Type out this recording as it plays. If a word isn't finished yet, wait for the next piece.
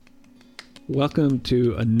Welcome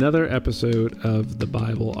to another episode of the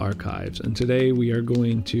Bible Archives, and today we are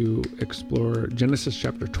going to explore Genesis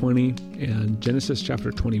chapter 20 and Genesis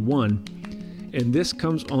chapter 21, and this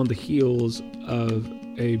comes on the heels of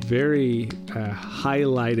a very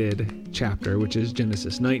highlighted chapter, which is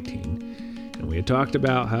Genesis 19. And we had talked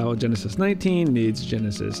about how Genesis 19 needs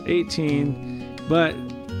Genesis 18, but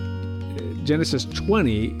Genesis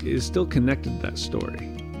 20 is still connected to that story.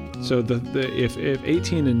 So if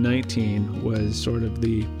 18 and 19 was sort of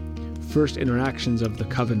the first interactions of the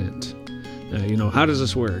covenant, how does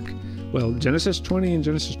this work? Well, Genesis 20 and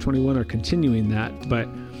Genesis 21 are continuing that, but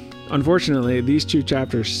unfortunately, these two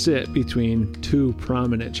chapters sit between two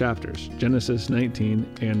prominent chapters, Genesis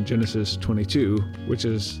 19 and Genesis 22, which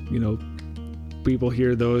is, people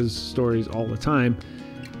hear those stories all the time.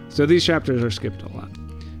 So these chapters are skipped a lot,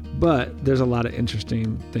 but there's a lot of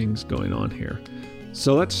interesting things going on here.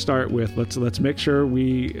 So let's start with, let's make sure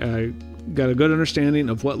we got a good understanding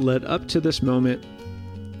of what led up to this moment,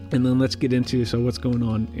 and then let's get into what's going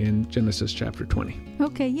on in Genesis chapter 20.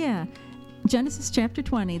 Okay, yeah. Genesis chapter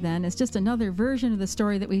 20 then is just another version of the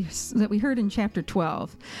story that we heard in chapter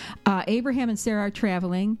 12. Abraham and Sarah are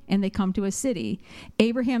traveling, and they come to a city.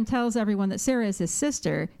 Abraham tells everyone that Sarah is his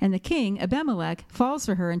sister, and the king, Abimelech, falls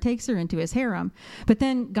for her and takes her into his harem. But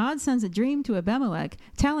then God sends a dream to Abimelech,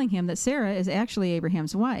 telling him that Sarah is actually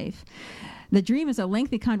Abraham's wife. The dream is a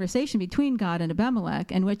lengthy conversation between God and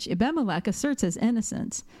Abimelech, in which Abimelech asserts his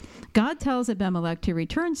innocence. God tells Abimelech to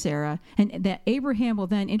return Sarah, and that Abraham will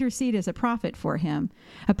then intercede as a prophet for him.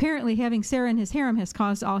 Apparently, having Sarah in his harem has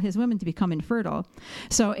caused all his women to become infertile.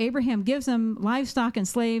 So Abraham gives them livestock and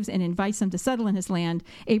slaves and invites them to settle in his land.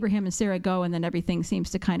 Abraham and Sarah go, and then everything seems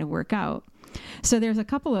to kind of work out. So there's a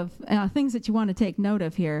couple of things that you want to take note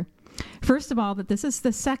of here. First of all, that this is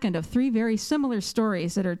the second of three very similar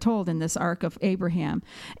stories that are told in this arc of Abraham.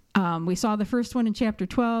 We saw the first one in chapter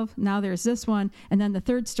 12. Now there's this one. And then the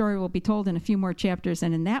third story will be told in a few more chapters.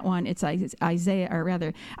 And in that one, it's Isaiah, or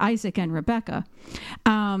rather Isaac and Rebekah.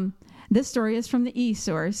 This story is from the E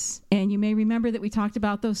source, and you may remember that we talked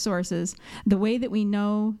about those sources. The way that we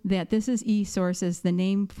know that this is E source is the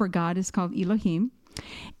name for God is called Elohim.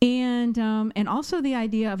 And also the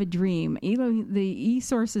idea of a dream. The E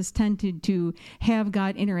sources tend to have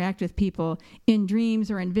God interact with people in dreams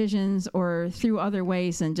or in visions or through other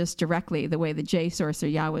ways than just directly, the way the J source or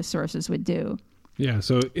Yahweh sources would do. Yeah,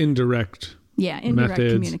 so indirect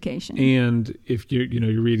methods, communication. And if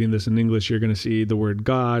you're reading this in English, you're going to see the word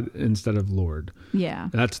God instead of Lord. Yeah,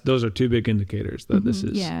 those are two big indicators that this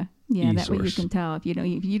is. Yeah, that way you can tell. If you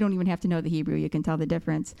don't even have to know the Hebrew, you can tell the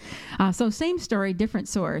difference. So same story, different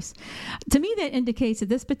source. To me, that indicates that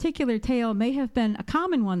this particular tale may have been a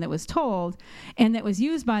common one that was told and that was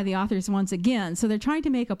used by the authors once again. So they're trying to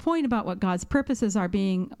make a point about what God's purposes are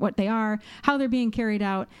being, what they are, how they're being carried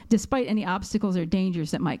out, despite any obstacles or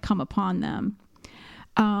dangers that might come upon them.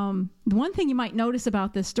 The one thing you might notice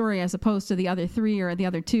about this story as opposed to the other three or the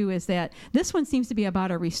other two is that this one seems to be about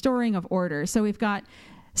a restoring of order. So we've got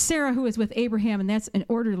Sarah, who is with Abraham, and that's an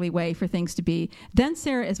orderly way for things to be. Then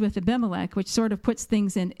Sarah is with Abimelech, which sort of puts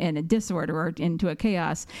things in a disorder or into a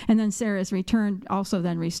chaos. And then Sarah is returned, also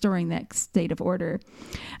then restoring that state of order.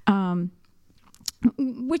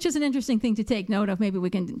 Which is an interesting thing to take note of. Maybe we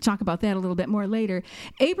can talk about that a little bit more later.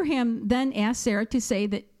 Abraham then asks Sarah to say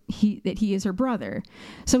that he is her brother.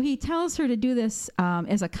 So he tells her to do this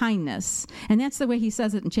as a kindness. And that's the way he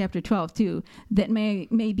says it in chapter 12 too, that may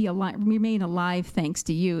be remain alive thanks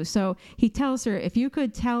to you. So he tells her, if you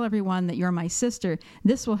could tell everyone that you're my sister,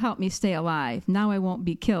 this will help me stay alive. Now I won't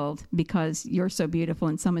be killed because you're so beautiful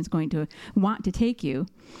and someone's going to want to take you.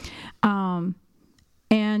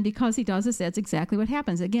 And because he does this, that's exactly what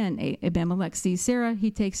happens. Again, Abimelech sees Sarah,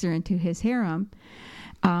 he takes her into his harem.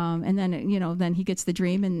 And then he gets the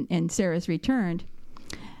dream and Sarah's returned.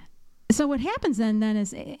 So what happens then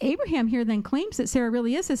is Abraham here then claims that Sarah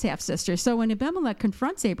really is his half-sister. So when Abimelech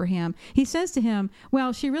confronts Abraham, he says to him,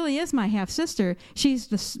 well, she really is my half-sister.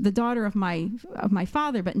 She's the daughter of my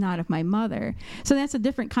father, but not of my mother. So that's a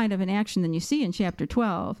different kind of an action than you see in chapter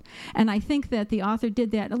 12. And I think that the author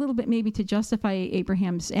did that a little bit maybe to justify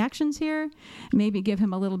Abraham's actions here, maybe give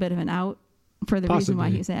him a little bit of an out for the reason why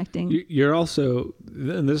he's acting. You're also,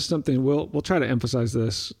 and this is something we'll try to emphasize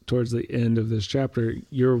this towards the end of this chapter.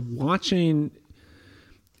 You're watching.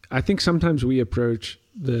 I think sometimes we approach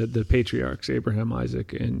the patriarchs, Abraham,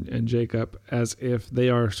 Isaac, and Jacob, as if they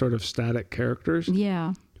are sort of static characters.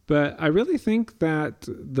 Yeah. But I really think that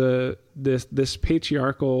this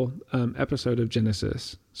patriarchal episode of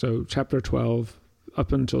Genesis, so chapter 12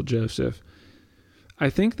 up until Joseph, I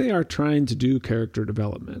think they are trying to do character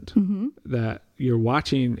development. Mm-hmm. That, you're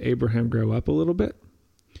watching Abraham grow up a little bit,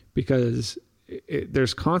 because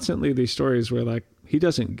there's constantly these stories where like he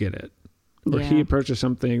doesn't get it, or he approaches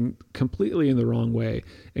something completely in the wrong way,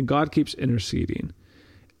 and God keeps interceding.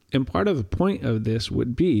 And part of the point of this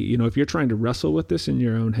would be, you know, if you're trying to wrestle with this in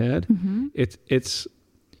your own head, it's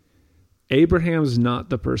Abraham's not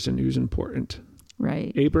the person who's important.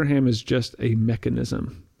 Right. Abraham is just a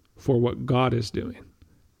mechanism for what God is doing.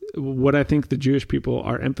 What I think the Jewish people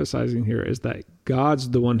are emphasizing here is that God's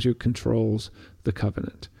the one who controls the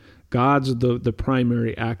covenant. God's the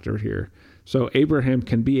primary actor here. So Abraham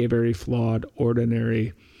can be a very flawed,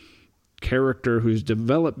 ordinary character who's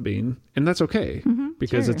developing, and that's okay,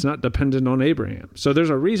 because it's not dependent on Abraham. So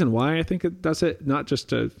there's a reason why I think it does it, not just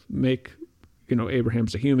to make, you know,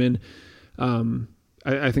 Abraham's a human.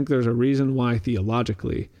 I think there's a reason why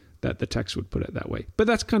theologically that the text would put it that way. But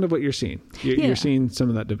that's kind of what you're seeing. You're seeing some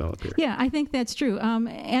of that develop here. Yeah, I think that's true.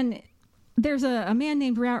 And there's a man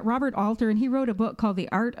named Robert Alter, and he wrote a book called The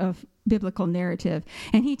Art of Biblical Narrative,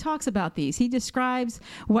 and he talks about these. He describes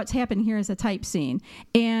what's happened here as a type scene,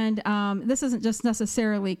 and this isn't just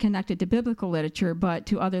necessarily connected to biblical literature, but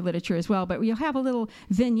to other literature as well. But you'll have a little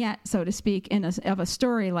vignette, so to speak, of a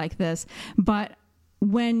story like this, but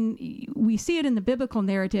when we see it in the biblical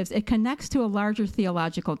narratives, it connects to a larger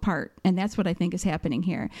theological part, and that's what I think is happening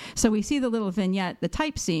here. So we see the little vignette, the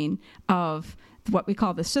type scene of what we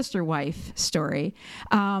call the sister wife story,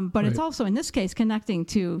 but it's also in this case connecting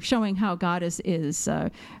to showing how God is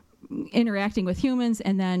interacting with humans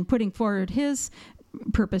and then putting forward his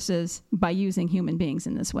purposes by using human beings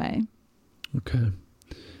in this way. Okay.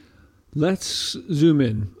 Let's zoom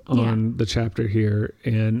in on the chapter here,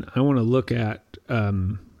 and I want to look at,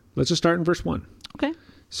 let's just start in verse 1. Okay.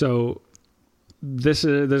 So there's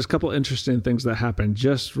a couple interesting things that happen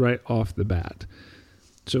just right off the bat.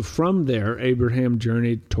 So from there, Abraham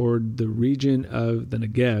journeyed toward the region of the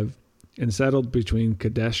Negev and settled between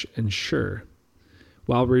Kadesh and Shur.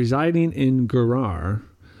 While residing in Gerar,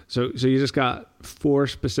 so you just got 4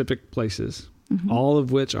 specific places, all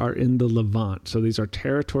of which are in the Levant. So these are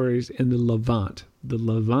territories in the Levant. The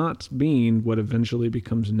Levant being what eventually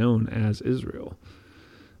becomes known as Israel,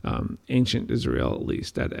 ancient Israel at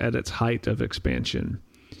least, at its height of expansion.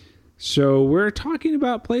 So we're talking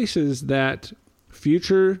about places that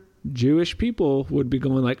future Jewish people would be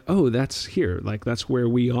going like, oh, that's here. Like, that's where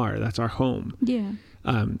we are. That's our home. Yeah.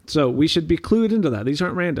 So we should be clued into that. These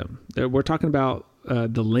aren't random. We're talking about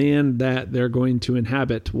the land that they're going to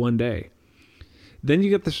inhabit one day. Then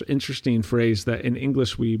you get this interesting phrase that in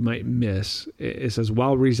English we might miss. It says,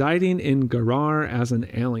 while residing in Gerar as an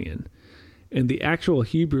alien. And the actual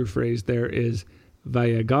Hebrew phrase there is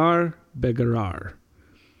Vayagar begerar.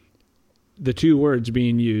 The 2 words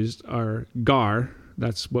being used are gar,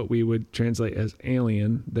 that's what we would translate as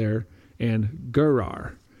alien there, and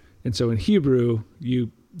Gerar. And so in Hebrew,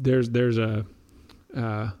 there's a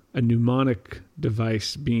mnemonic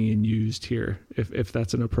device being used here, if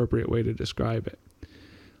that's an appropriate way to describe it.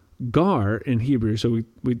 Gar in Hebrew, so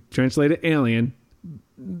we translate it alien.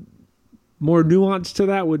 More nuance to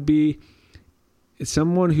that would be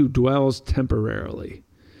someone who dwells temporarily,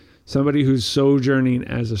 somebody who's sojourning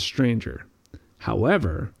as a stranger.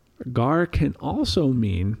 However, gar can also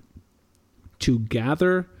mean to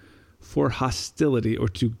gather for hostility or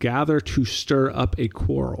to gather to stir up a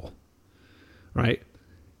quarrel, right?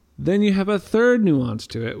 Then you have a third nuance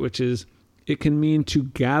to it, which is it can mean to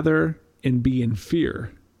gather and be in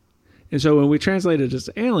fear. And so when we translate it as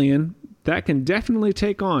alien, that can definitely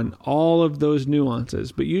take on all of those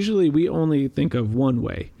nuances. But usually we only think of one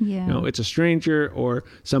way. Yeah. You know, it's a stranger or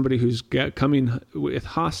somebody who's coming with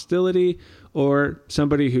hostility or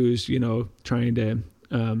somebody who's, you know, trying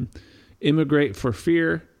to immigrate for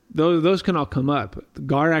fear. Those can all come up.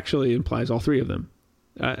 Gar actually implies all 3 of them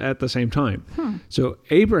at the same time. So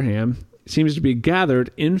Abraham seems to be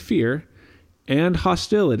gathered in fear and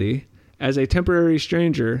hostility as a temporary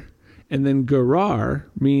stranger. And then Gerar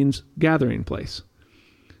means gathering place.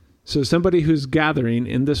 So somebody who's gathering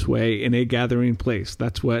in this way in a gathering place.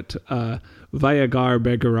 That's what Vayagar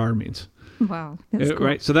begerar means. Wow. That's cool.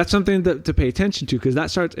 Right. So that's something to pay attention to, because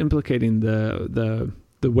that starts implicating the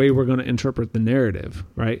way we're going to interpret the narrative,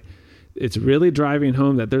 right? It's really driving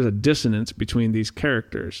home that there's a dissonance between these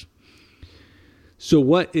characters. So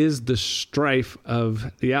what is the strife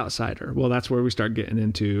of the outsider? Well, that's where we start getting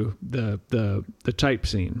into the type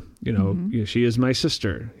scene. You know, she is my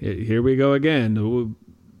sister. Here we go again.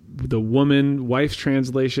 The woman-wife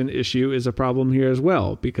translation issue is a problem here as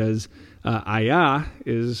well, because ayah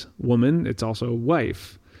is woman. It's also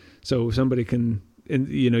wife. So somebody can,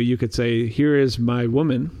 you know, you could say, here is my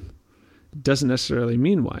woman. Doesn't necessarily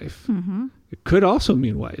mean wife. It could also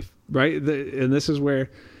mean wife, right? And this is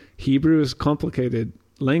where Hebrew is complicated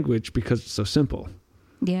language because it's so simple.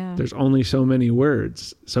 Yeah. There's only so many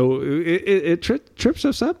words. So it trips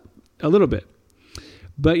us up a little bit.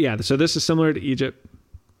 But yeah, so this is similar to Egypt.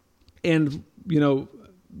 And,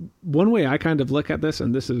 one way I kind of look at this,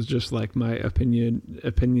 and this is just like my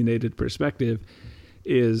opinionated perspective,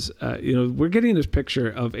 is, we're getting this picture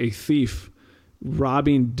of a thief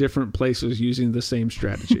robbing different places using the same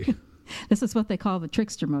strategy. This is what they call the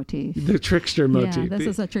trickster motif. The trickster motif. Yeah, this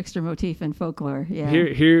is a trickster motif in folklore. Yeah.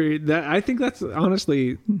 I think that's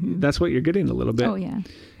honestly, that's what you're getting a little bit. Oh, yeah.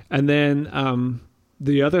 And then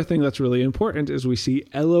the other thing that's really important is we see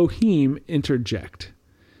Elohim interject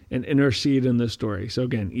and intercede in this story. So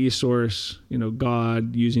again, e-source,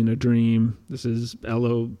 God using a dream. This is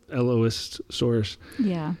Elohist source.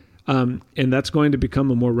 Yeah. And that's going to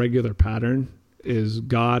become a more regular pattern, is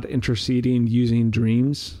God interceding using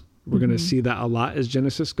dreams. We're going to see that a lot as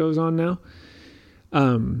Genesis goes on now.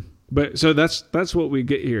 But so that's what we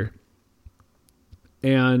get here.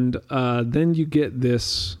 And then you get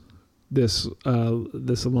this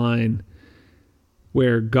line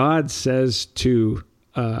where God says to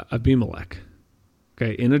Abimelech,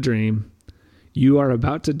 okay, in a dream, "You are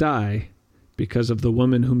about to die because of the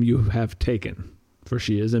woman whom you have taken, for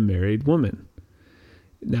she is a married woman."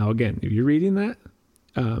 Now, again, if you're reading that,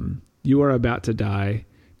 you are about to die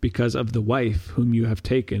because of the wife whom you have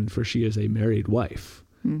taken, for she is a married wife.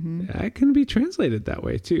 That can be translated that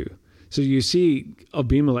way too. So you see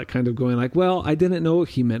Abimelech kind of going like, well, I didn't know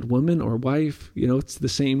he meant woman or wife. It's the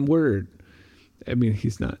same word. I mean,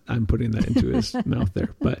 he's not, I'm putting that into his mouth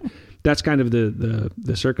there, but that's kind of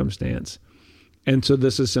the circumstance. And so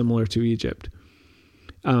this is similar to Egypt.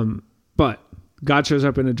 But God shows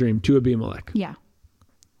up in a dream to Abimelech. Yeah.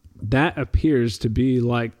 That appears to be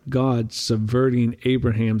like God subverting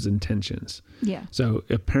Abraham's intentions. Yeah. So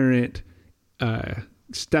a parent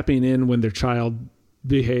stepping in when their child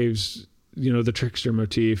behaves, the trickster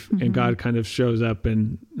motif, and God kind of shows up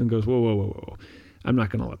and goes, whoa. I'm not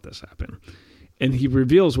going to let this happen. And he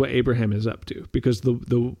reveals what Abraham is up to, because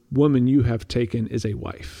the woman you have taken is a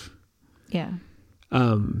wife. Yeah.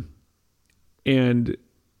 And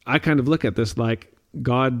I kind of look at this like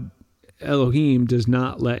God, Elohim, does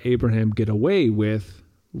not let Abraham get away with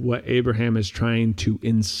what Abraham is trying to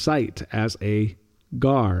incite as a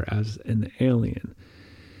gar, as an alien.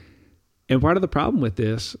 And part of the problem with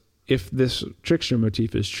this, if this trickster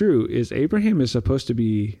motif is true, is Abraham is supposed to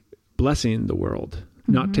be blessing the world,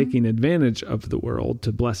 not taking advantage of the world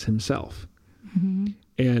to bless himself.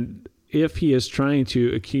 And if he is trying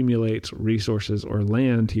to accumulate resources or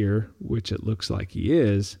land here, which it looks like he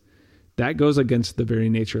is, that goes against the very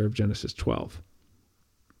nature of Genesis 12.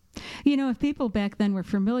 If people back then were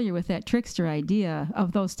familiar with that trickster idea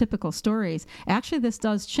of those typical stories, actually this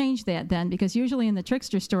does change that then, because usually in the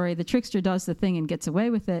trickster story, the trickster does the thing and gets away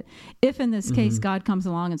with it. If in this case God comes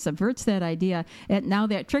along and subverts that idea, now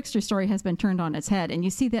that trickster story has been turned on its head. And you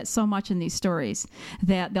see that so much in these stories,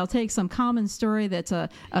 that they'll take some common story that's a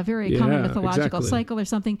very common mythological cycle or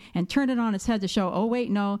something and turn it on its head to show, oh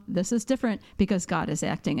wait, no, this is different because God is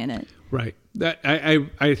acting in it. Right.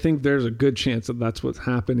 I think there's a good chance that that's what's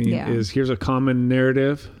happening. Is here's a common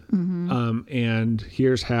narrative, and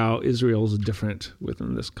here's how Israel is different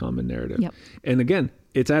within this common narrative. Yep. And again,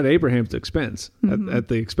 it's at Abraham's expense, at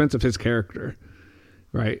the expense of his character,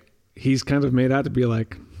 right? He's kind of made out to be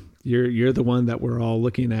like, you're the one that we're all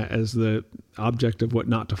looking at as the object of what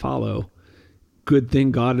not to follow. Good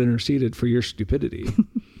thing God interceded for your stupidity.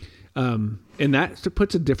 And that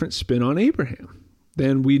puts a different spin on Abraham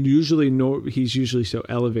than we usually know. He's usually so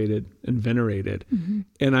elevated and venerated.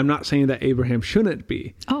 And I'm not saying that Abraham shouldn't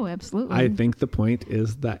be. Oh, absolutely. I think the point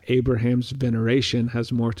is that Abraham's veneration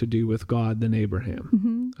has more to do with God than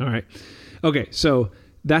Abraham. All right. Okay, so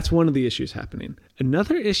that's one of the issues happening.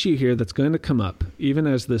 Another issue here that's going to come up, even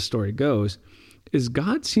as this story goes, is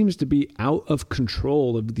God seems to be out of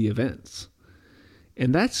control of the events.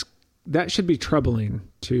 And that should be troubling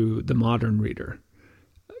to the modern reader.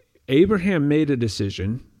 Abraham made a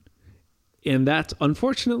decision, and that's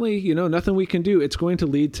unfortunately, nothing we can do. It's going to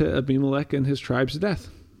lead to Abimelech and his tribe's death.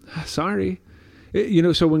 Sorry.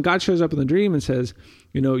 So when God shows up in the dream and says,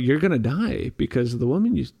 you're going to die because of the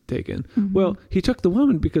woman you've taken. Well, he took the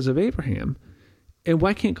woman because of Abraham. And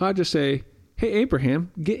why can't God just say, hey,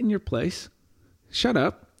 Abraham, get in your place, shut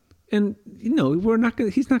up. And,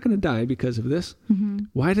 he's not going to die because of this.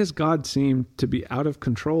 Why does God seem to be out of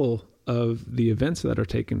control of the events that are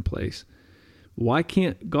taking place? Why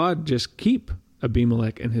can't God just keep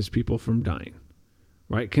Abimelech and his people from dying?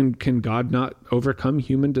 Right? Can God not overcome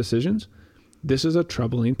human decisions? this is a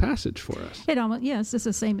troubling passage for us. It almost, yes, it's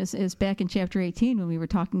the same as back in chapter 18 when we were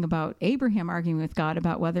talking about Abraham arguing with God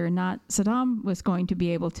about whether or not Saddam was going to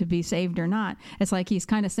be able to be saved or not. It's like he's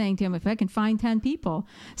kind of saying to him, if I can find 10 people.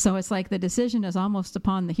 So it's like the decision is almost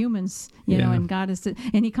upon the humans, you know, and God is,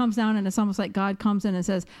 and he comes down and it's almost like God comes in and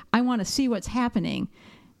says, I want to see what's happening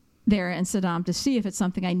there in Saddam to see if it's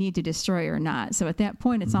something I need to destroy or not. So at that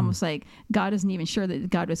point, it's almost like God isn't even sure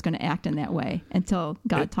that God was going to act in that way until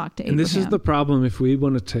God talked to Abraham. And this is the problem. If we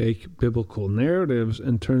want to take biblical narratives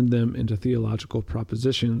and turn them into theological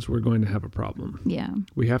propositions, we're going to have a problem. Yeah.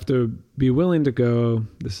 We have to be willing to go,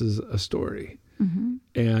 this is a story.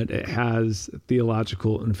 And it has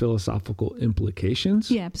theological and philosophical implications.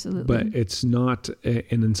 Yeah, absolutely. But it's not an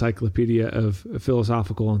encyclopedia of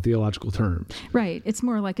philosophical and theological terms. Right. It's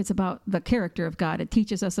more like it's about the character of God. It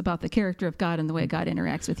teaches us about the character of God and the way God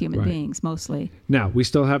interacts with human beings, mostly. Now, we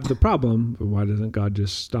still have the problem. Why doesn't God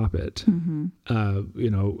just stop it? With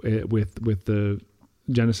the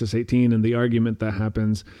Genesis 18 and the argument that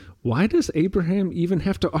happens, why does Abraham even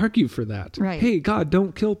have to argue for that? Right. Hey, God,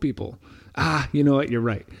 don't kill people. You know what? You're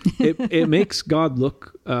right. It makes God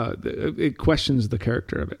look, it questions the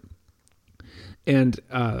character of it. And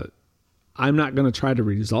I'm not going to try to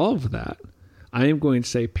resolve that. I am going to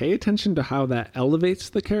say, pay attention to how that elevates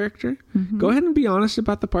the character. Go ahead and be honest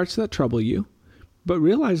about the parts that trouble you. But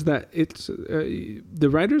realize that it's the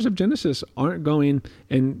writers of Genesis aren't going,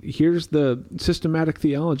 and here's the systematic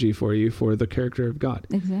theology for you for the character of God.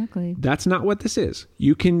 Exactly. That's not what this is.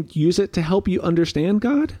 You can use it to help you understand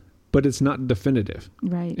God, but it's not definitive.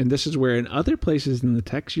 Right. And this is where in other places in the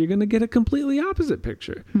text, you're going to get a completely opposite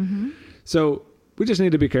picture. So we just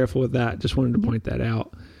need to be careful with that. Just wanted to point that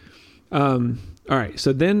out. All right.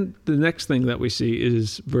 So then the next thing that we see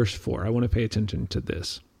is verse 4. I want to pay attention to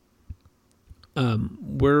this.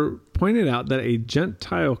 We're pointed out that a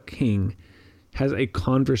Gentile king has a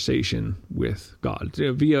conversation with God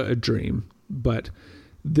via a dream, but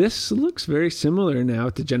this looks very similar now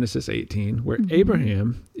to Genesis 18, where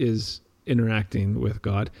Abraham is interacting with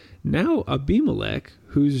God. Now Abimelech,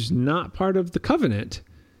 who's not part of the covenant,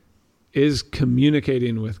 is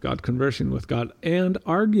communicating with God, conversing with God, and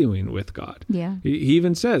arguing with God. Yeah. He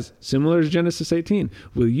even says, similar to Genesis 18,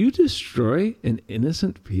 will you destroy an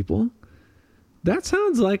innocent people? That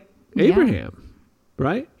sounds like Abraham,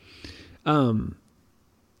 right?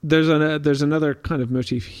 There's another kind of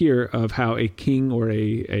motif here of how a king or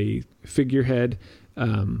a figurehead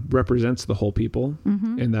represents the whole people.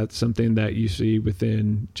 And that's something that you see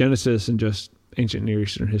within Genesis and just ancient Near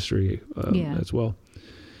Eastern history as well.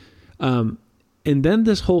 And then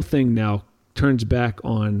this whole thing now turns back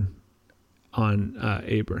on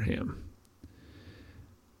Abraham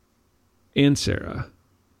and Sarah,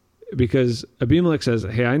 because Abimelech says,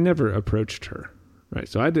 hey, I never approached her, right?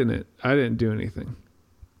 So I didn't do anything.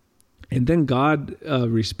 And then God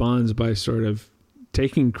responds by sort of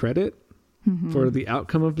taking credit for the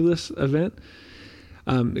outcome of this event.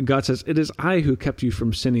 God says, it is I who kept you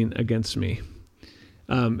from sinning against me.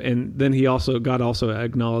 And then God also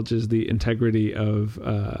acknowledges the integrity of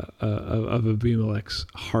Abimelech's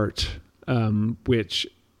heart, which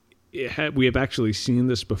we have actually seen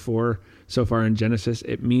this before so far in Genesis.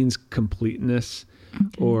 It means completeness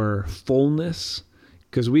or fullness,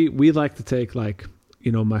 because we like to take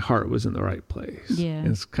my heart was in the right place. Yeah. And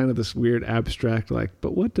it's kind of this weird abstract,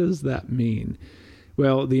 but what does that mean?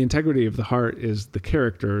 Well, the integrity of the heart is the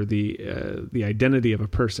character, the identity of a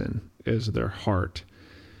person is their heart.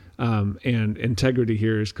 And integrity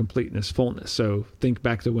here is completeness, fullness. So think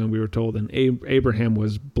back to when we were told and Abraham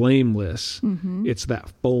was blameless. It's that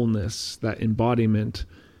fullness, that embodiment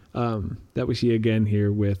that we see again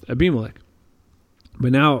here with Abimelech.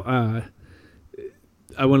 But now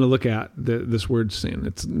I want to look at this word sin.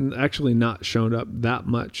 It's actually not shown up that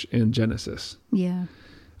much in Genesis. Yeah.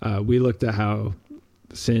 We looked at how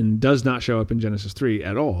sin does not show up in Genesis 3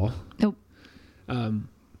 at all. Nope.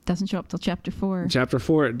 Doesn't show up till chapter 4. Chapter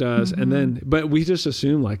 4 it does. And then, but we just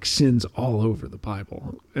assume sin's all over the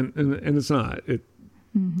Bible. And it's not. It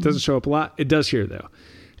doesn't show up a lot. It does here though.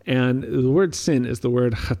 And the word sin is the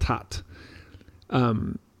word chatat.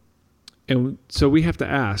 And so we have to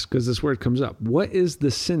ask, because this word comes up, what is the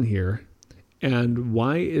sin here and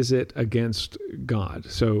why is it against God?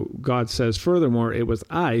 So God says, furthermore, it was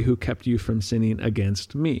I who kept you from sinning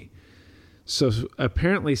against me. So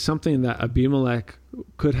apparently something that Abimelech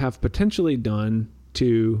could have potentially done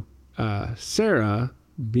to Sarah,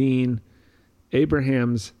 being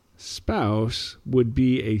Abraham's spouse, would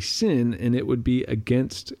be a sin, and it would be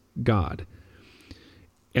against God.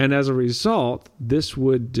 And as a result, this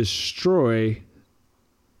would destroy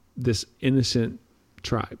this innocent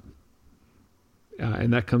tribe.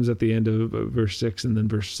 And that comes at the end of verse 6 and then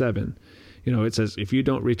verse 7. It says, if you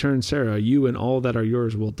don't return Sarah, you and all that are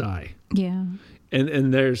yours will die. Yeah.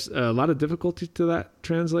 And there's a lot of difficulty to that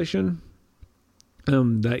translation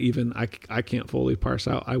that even I can't fully parse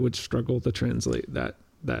out. I would struggle to translate that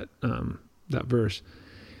verse.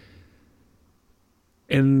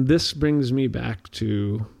 And this brings me back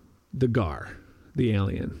to the Gar, the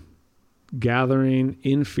alien, gathering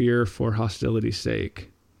in fear for hostility's sake.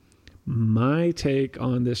 My take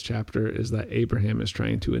on this chapter is that Abraham is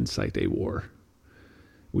trying to incite a war.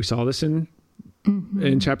 We saw this in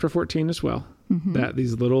chapter 14 as well, that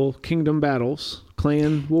these little kingdom battles,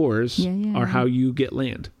 clan wars, are how you get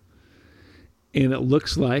land. And it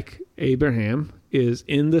looks like Abraham is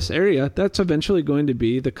in this area that's eventually going to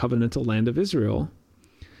be the covenantal land of Israel.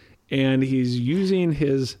 And he's using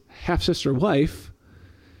his half-sister wife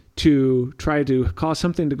to try to cause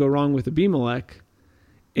something to go wrong with Abimelech.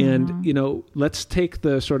 And, let's take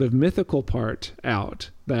the sort of mythical part out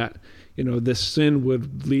that, this sin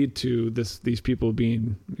would lead to these people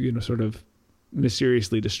being, sort of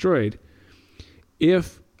mysteriously destroyed.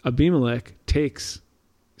 If Abimelech takes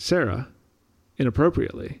Sarah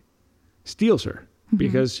inappropriately, steals her,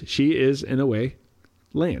 because she is, in a way,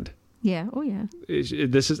 land. Yeah. Oh, yeah.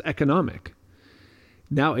 This is economic.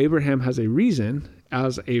 Now Abraham has a reason,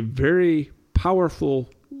 as a very powerful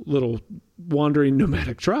little wandering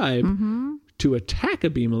nomadic tribe, to attack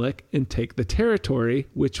Abimelech and take the territory,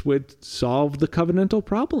 which would solve the covenantal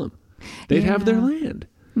problem. They'd have their land.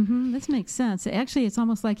 This makes sense. Actually, it's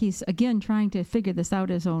almost like he's, again, trying to figure this out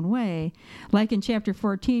his own way. Like in chapter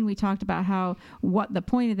 14, we talked about what the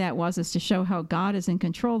point of that was, is to show how God is in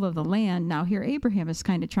control of the land. Now here, Abraham is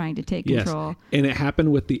kind of trying to take control. And it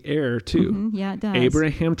happened with the heir, too. Yeah, it does.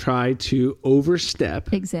 Abraham tried to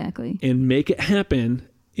overstep. Exactly. And make it happen.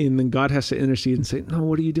 And then God has to intercede and say, no,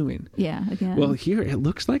 what are you doing? Yeah, again. Well, here, it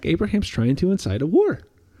looks like Abraham's trying to incite a war.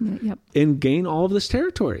 Yep. And gain all of this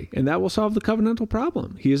territory. And that will solve the covenantal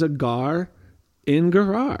problem. He is a Gar in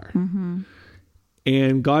Gerar.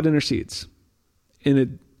 And God intercedes. And it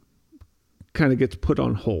kind of gets put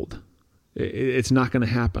on hold. It's not going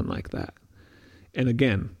to happen like that. And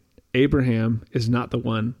again, Abraham is not the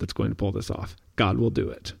one that's going to pull this off. God will do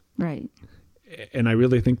it. Right. And I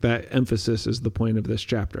really think that emphasis is the point of this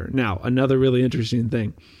chapter. Now, another really interesting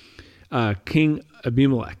thing. King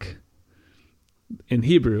Abimelech. In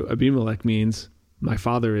Hebrew, Abimelech means my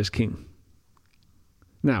father is king.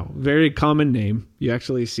 Now, very common name. You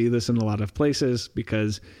actually see this in a lot of places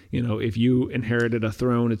because, if you inherited a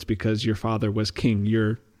throne, it's because your father was king.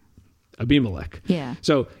 You're Abimelech. Yeah.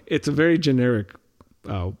 So it's a very generic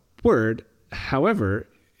word. However,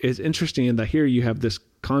 it's interesting in that here you have this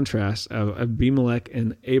contrast of Abimelech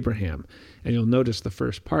and Abraham. And you'll notice the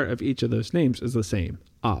first part of each of those names is the same,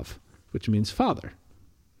 Av, which means father.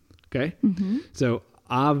 Okay? So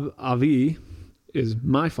Avi is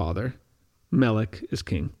my father. Melech is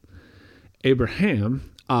king.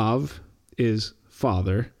 Abraham, Av, is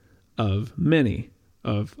father of many,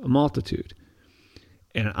 of a multitude.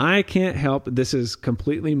 And I can't help, this is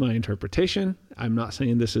completely my interpretation. I'm not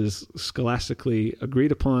saying this is scholastically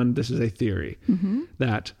agreed upon. This is a theory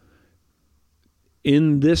that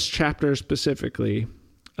in this chapter specifically,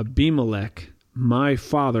 Abimelech, my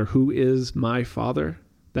father, who is my father,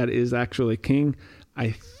 that is actually king.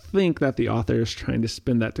 I think that the author is trying to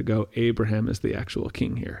spin that to go, Abraham is the actual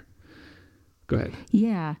king here. Go ahead.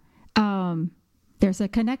 Yeah. There's a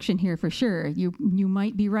connection here for sure. You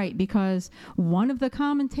might be right, because one of the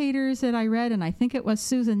commentators that I read, and I think it was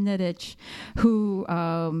Susan Nittich, who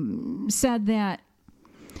said that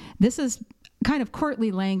this is kind of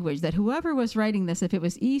courtly language, that whoever was writing this, if it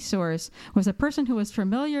was eSource, was a person who was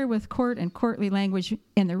familiar with court and courtly language.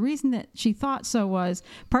 And the reason that she thought so was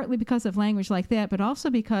partly because of language like that, but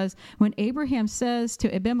also because when Abraham says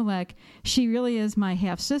to Abimelech, she really is my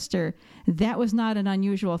half-sister, that was not an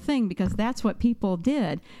unusual thing, because that's what people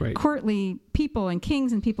did. Right. Courtly people and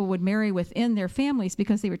kings and people would marry within their families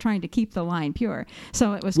because they were trying to keep the line pure.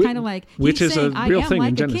 So it was kind of like, which he's is saying, a real I am thing like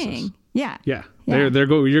in Genesis. A king. Yeah. Yeah.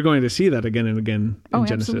 You're going to see that again and again in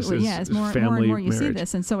Genesis. Absolutely. Yeah, it's more and more you marriage. see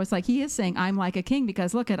this. And so it's like he is saying, I'm like a king,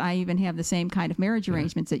 because look I even have the same kind of marriage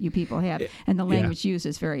arrangements that you people have. And the language used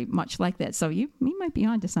is very much like that. So you might be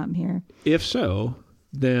onto something here. If so,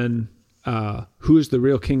 then who's the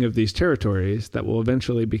real king of these territories that will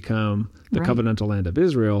eventually become the covenantal land of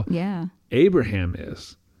Israel? Yeah. Abraham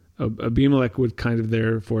is. Abimelech would kind of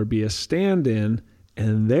therefore be a stand-in,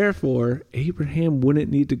 and therefore Abraham wouldn't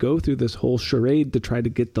need to go through this whole charade to try to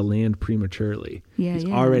get the land prematurely. He's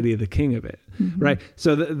already the king of it, right?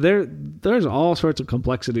 So there's all sorts of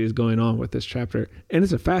complexities going on with this chapter, and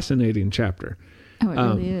it's a fascinating chapter. Oh, it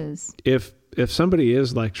really is. If somebody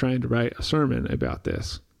is like trying to write a sermon about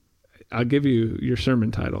this, I'll give you your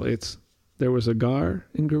sermon title. It's There Was a Gar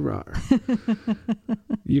in Gerar.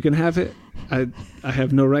 You can have it. I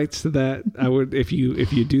have no rights to that. I would, if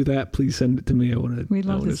you do that, please send it to me. We'd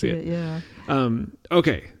love to see it. Yeah.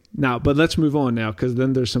 Okay. Now, but let's move on now, because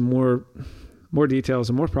then there's some more details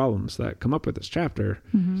and more problems that come up with this chapter.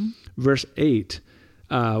 Mm-hmm. Verse 8,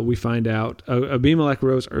 we find out Abimelech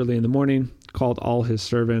rose early in the morning, called all his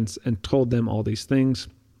servants, and told them all these things,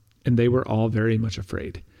 and they were all very much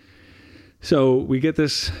afraid. So we get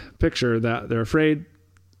this picture that they're afraid.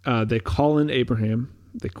 They call in Abraham.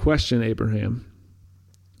 They question Abraham.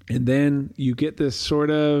 And then you get this sort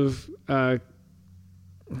of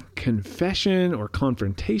confession or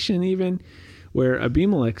confrontation even, where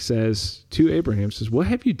Abimelech says to Abraham, says, "What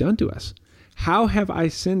have you done to us? How have I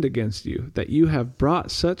sinned against you that you have brought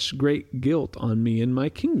such great guilt on me and my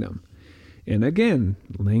kingdom?" And again,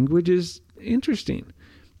 language is interesting,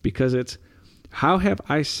 because it's, how have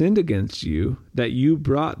I sinned against you that you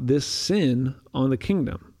brought this sin on the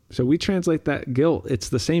kingdom? So we translate that guilt. It's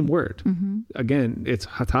the same word. Mm-hmm. Again, it's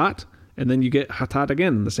hatat, and then you get hatat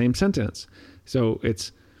again in the same sentence. So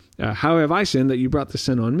it's, how have I sinned that you brought the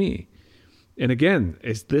sin on me? And again,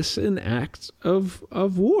 is this an act of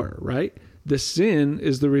war, right? The sin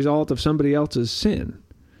is the result of somebody else's sin.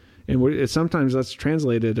 And sometimes that's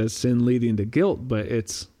translated as sin leading to guilt, but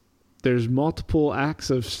there's multiple acts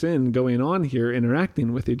of sin going on here,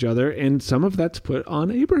 interacting with each other, and some of that's put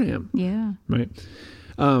on Abraham. Yeah. Right.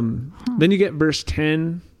 Then you get verse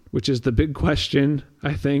 10, which is the big question,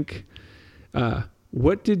 I think.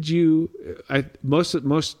 What did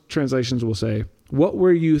most translations will say, what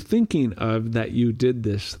were you thinking of that you did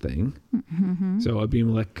this thing? Mm-hmm. So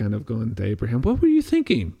Abimelech kind of going to Abraham, what were you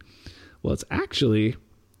thinking? Well, it's actually,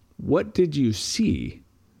 what did you see?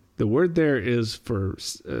 The word there is for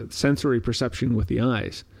sensory perception with the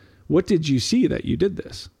eyes. What did you see that you did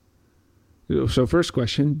this? So first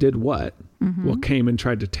question, did what? Mm-hmm. Well, came and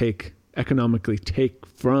tried to economically take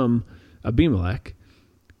from Abimelech,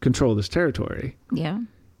 control this territory. Yeah.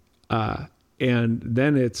 And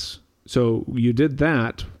then it's, so you did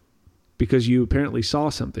that because you apparently saw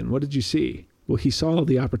something. What did you see? Well, he saw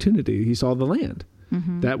the opportunity. He saw the land.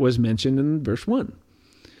 Mm-hmm. That was mentioned in verse 1.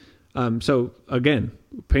 So again,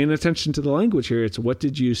 paying attention to the language here, it's what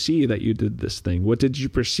did you see that you did this thing? What did you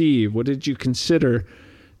perceive? What did you consider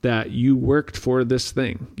that you worked for this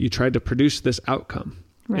thing? You tried to produce this outcome.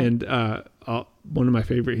 Right. And one of my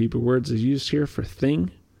favorite Hebrew words is used here for thing.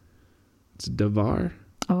 It's davar.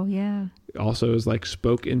 Oh, yeah. Also is like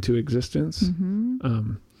spoke into existence.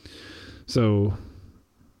 Mm-hmm. So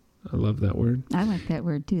I love that word. I like that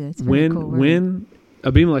word too. That's a very cool word. When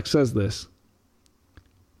Abimelech says this,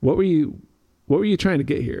 what were you trying to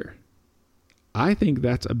get here? I think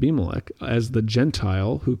that's Abimelech as the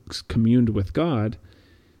Gentile who communed with God,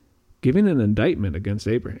 giving an indictment against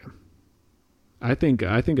Abraham. I think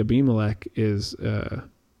Abimelech is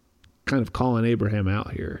kind of calling Abraham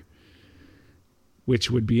out here, which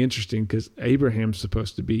would be interesting because Abraham's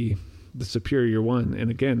supposed to be the superior one. And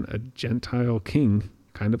again, a Gentile king,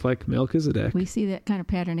 kind of like Melchizedek. We see that kind of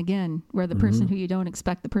pattern again, where the person who you don't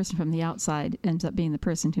expect, the person from the outside, ends up being the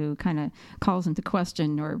person who kind of calls into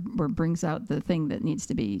question or brings out the thing that needs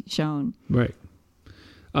to be shown. Right.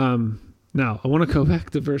 Now, I want to go back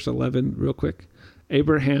to verse 11 real quick.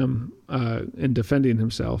 Abraham, in defending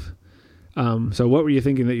himself. So what were you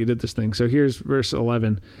thinking that you did this thing? So here's verse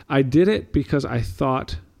 11. I did it because I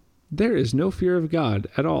thought there is no fear of God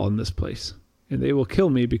at all in this place, and they will kill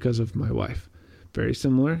me because of my wife. Very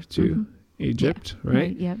similar to Egypt, yeah,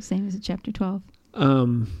 right? Yeah, same as in chapter 12.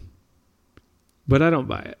 But I don't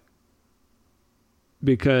buy it,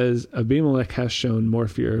 because Abimelech has shown more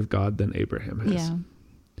fear of God than Abraham has. Yeah.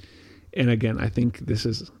 And again, I think this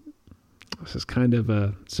is kind of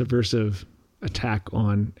a subversive attack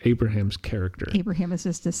on Abraham's character. Abraham is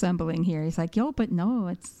just assembling here. He's like, but no,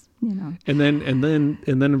 it's, And then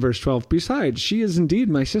in verse 12, besides, she is indeed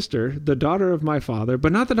my sister, the daughter of my father,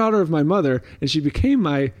 but not the daughter of my mother, and she became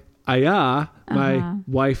my ayah, my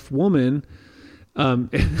wife woman.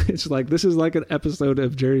 It's like, this is like an episode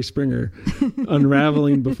of Jerry Springer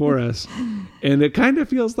unraveling before us. And it kind of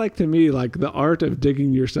feels like to me, like the art of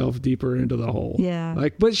digging yourself deeper into the hole. Yeah.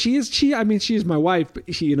 Like, but she is my wife,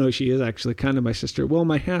 but she is actually kind of my sister. Well,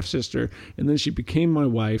 my half sister. And then she became my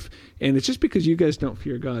wife. And it's just because you guys don't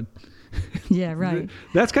fear God. Yeah, right.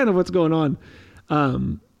 That's kind of what's going on.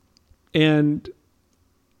 And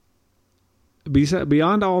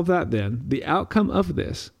beyond all of that, then the outcome of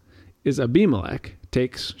this is Abimelech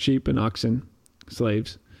takes sheep and oxen,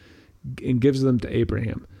 slaves, and gives them to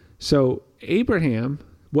Abraham. So Abraham,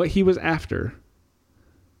 what he was after,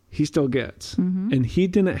 he still gets. Mm-hmm. And he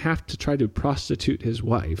didn't have to try to prostitute his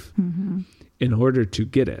wife in order to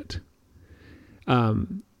get it.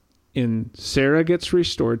 And Sarah gets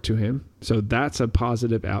restored to him. So that's a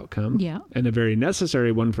positive outcome. Yeah. And a very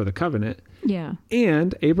necessary one for the covenant. Yeah.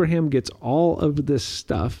 And Abraham gets all of this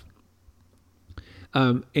stuff.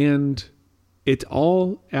 And it's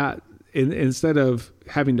all instead of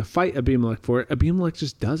having to fight Abimelech for it, Abimelech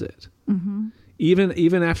just does it. Mm-hmm.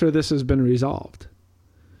 Even after this has been resolved.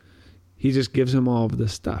 He just gives him all of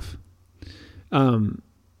this stuff. And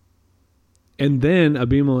then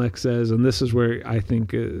Abimelech says, and this is where I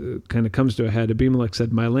think it kind of comes to a head, Abimelech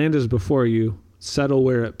said, "My land is before you, settle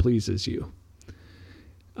where it pleases you."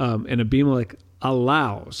 And Abimelech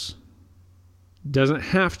allows, doesn't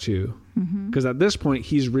have to, because at this point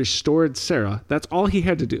he's restored Sarah. That's all he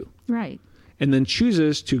had to do. Right. And then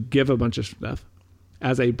chooses to give a bunch of stuff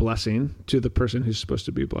as a blessing to the person who's supposed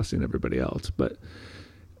to be blessing everybody else, but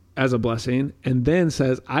as a blessing, and then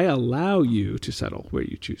says, "I allow you to settle where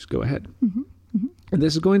you choose. Go ahead." Mm-hmm. Mm-hmm. And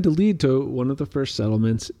this is going to lead to one of the first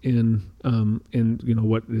settlements in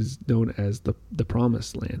what is known as the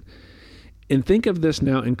Promised Land. And think of this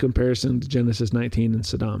now in comparison to Genesis 19 and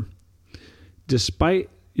Sodom. Despite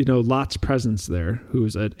Lot's presence there, who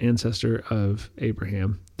was an ancestor of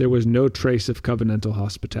Abraham, there was no trace of covenantal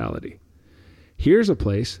hospitality. Here's a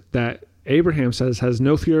place that Abraham says has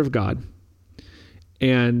no fear of God,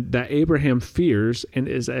 and that Abraham fears and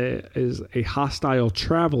is a hostile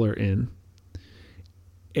traveler in,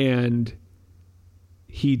 and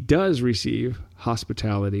he does receive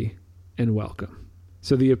hospitality and welcome.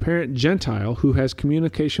 So the apparent Gentile who has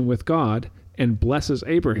communication with God and blesses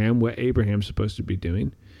Abraham, what Abraham's supposed to be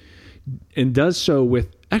doing, and does so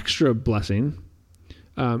with extra blessing,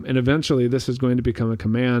 and eventually this is going to become a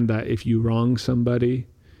command that if you wrong somebody,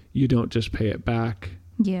 you don't just pay it back.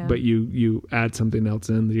 Yeah. But you add something else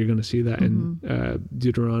in. You're going to see that in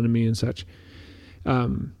Deuteronomy and such.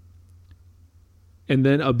 And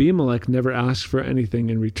then Abimelech never asks for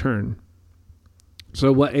anything in return.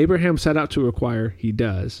 So what Abraham set out to acquire, he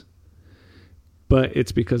does. But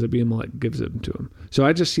it's because Abimelech gives it to him. So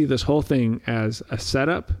I just see this whole thing as a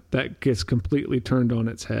setup that gets completely turned on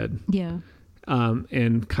its head. Yeah.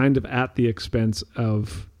 And kind of at the expense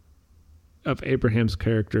of Abraham's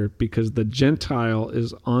character, because the Gentile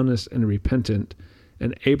is honest and repentant,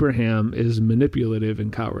 and Abraham is manipulative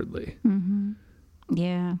and cowardly. Mm-hmm.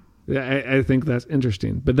 Yeah. I think that's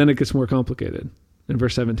interesting. But then it gets more complicated in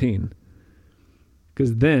verse 17.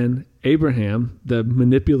 Because then Abraham, the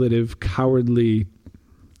manipulative, cowardly,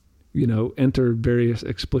 enter various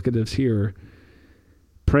explicatives here,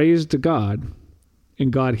 prays to God,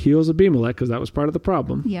 and God heals Abimelech, because that was part of the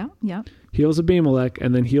problem. Yeah, yeah. Heals Abimelech,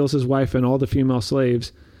 and then heals his wife and all the female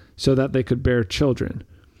slaves so that they could bear children.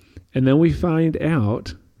 And then we find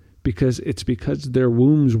out because their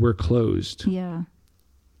wombs were closed. Yeah.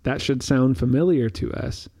 That should sound familiar to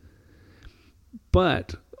us.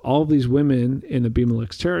 But all these women in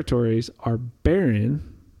Abimelech's territories are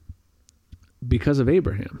barren because of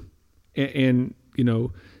Abraham. And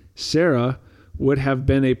Sarah would have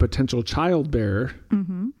been a potential childbearer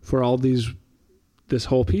for all this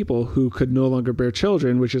whole people who could no longer bear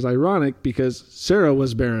children, which is ironic because Sarah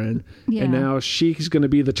was barren, and now she's going to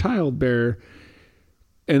be the childbearer.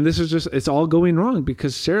 And this is it's all going wrong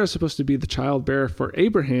because Sarah's supposed to be the childbearer for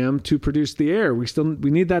Abraham to produce the heir. We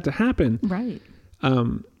need that to happen. Right.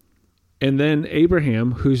 And then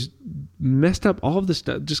Abraham, who's messed up all of this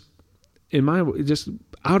stuff, just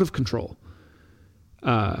out of control,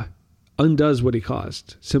 undoes what he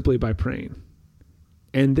caused simply by praying.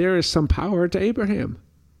 And there is some power to Abraham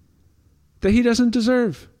that he doesn't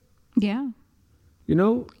deserve. Yeah.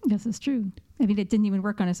 This is true. I mean, it didn't even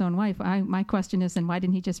work on his own wife. My question is, then why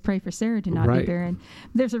didn't he just pray for Sarah to not be barren?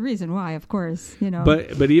 There's a reason why, of course,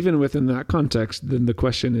 But even within that context, then the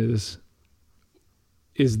question is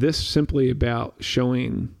this simply about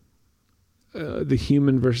showing the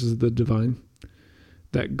human versus the divine?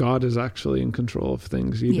 That God is actually in control of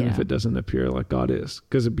things, even if it doesn't appear like God is.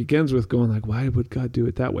 Because it begins with going like, why would God do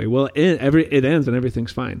it that way? Well, it ends and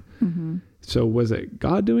everything's fine. Mm-hmm. So was it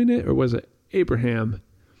God doing it or was it Abraham?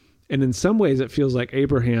 And in some ways it feels like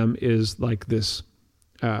Abraham is like this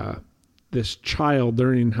child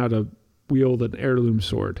learning how to wield an heirloom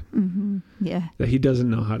sword. Mm-hmm. Yeah. That he doesn't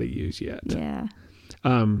know how to use yet. Yeah.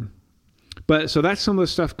 But so that's some of the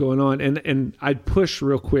stuff going on. And I'd push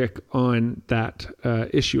real quick on that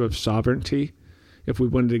issue of sovereignty. If we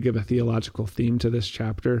wanted to give a theological theme to this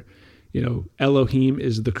chapter, Elohim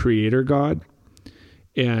is the creator God.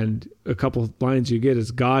 And a couple of lines you get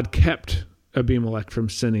is God kept Abimelech from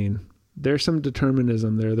sinning. There's some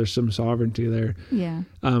determinism there. There's some sovereignty there. Yeah.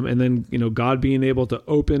 And then, God being able to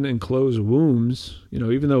open and close wombs,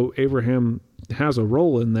 even though Abraham has a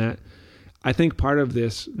role in that, I think part of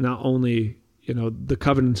this, not only, the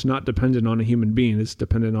covenant's not dependent on a human being, it's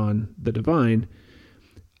dependent on the divine.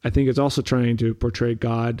 I think it's also trying to portray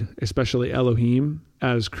God, especially Elohim,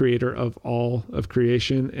 as creator of all of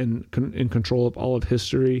creation and in control of all of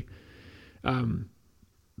history. And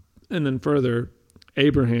then further,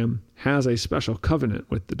 Abraham has a special covenant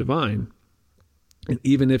with the divine. And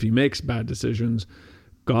even if he makes bad decisions,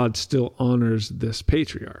 God still honors this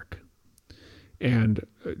patriarch. And,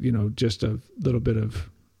 just a little bit of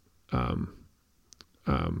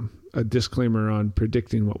a disclaimer on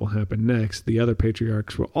predicting what will happen next. The other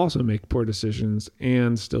patriarchs will also make poor decisions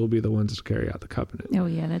and still be the ones to carry out the covenant. Oh,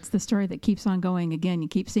 yeah. That's the story that keeps on going. Again, you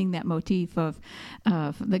keep seeing that motif of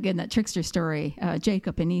again, that trickster story.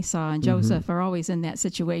 Jacob and Esau and Joseph are always in that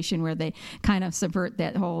situation where they kind of subvert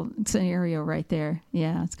that whole scenario right there.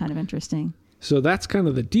 Yeah, it's kind of interesting. So that's kind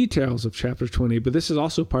of the details of chapter 20, but this is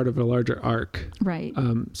also part of a larger arc. Right.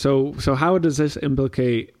 So how does this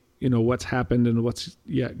implicate what's happened and what's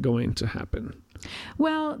yet going to happen?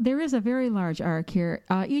 Well, there is a very large arc here.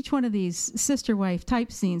 Each one of these sister-wife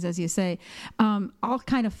type scenes, as you say, all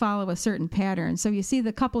kind of follow a certain pattern. So you see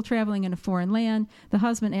the couple traveling in a foreign land. The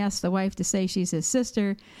husband asks the wife to say she's his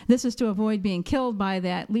sister. This is to avoid being killed by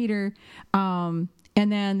that leader. And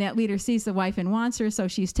then that leader sees the wife and wants her, so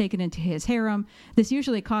she's taken into his harem. This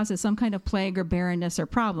usually causes some kind of plague or barrenness or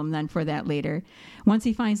problem then for that leader. Once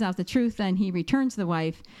he finds out the truth, then he returns the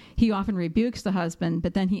wife. He often rebukes the husband,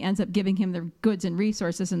 but then he ends up giving him the goods and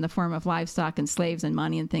resources in the form of livestock and slaves and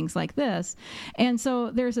money and things like this. And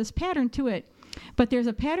so there's this pattern to it. But there's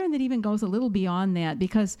a pattern that even goes a little beyond that,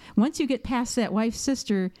 because once you get past that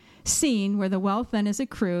wife-sister scene where the wealth then is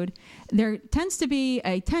accrued, there tends to be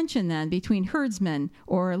a tension then between herdsmen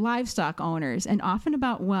or livestock owners, and often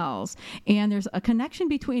about wells. And there's a connection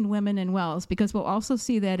between women and wells, because we'll also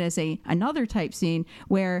see that as another type scene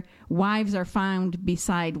where wives are found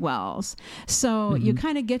beside wells. So you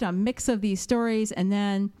kind of get a mix of these stories, and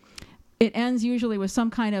then it ends usually with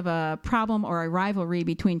some kind of a problem or a rivalry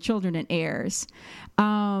between children and heirs.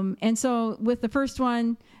 And so with the first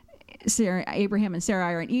one, Abraham and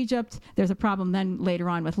Sarai are in Egypt. There's a problem then later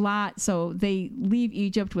on with Lot. So they leave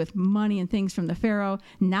Egypt with money and things from the Pharaoh.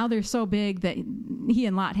 Now they're so big that he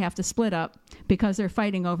and Lot have to split up because they're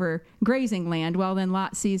fighting over grazing land. Well, then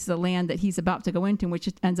Lot sees the land that he's about to go into, which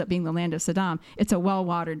ends up being the land of Sodom. It's a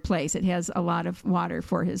well-watered place. It has a lot of water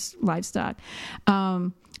for his livestock.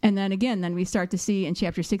 And then again, we start to see in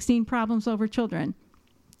chapter 16 problems over children.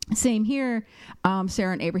 Same here.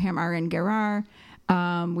 Sarah and Abraham are in Gerar.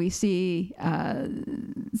 We see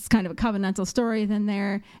it's kind of a covenantal story then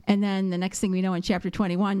there. And then the next thing we know in chapter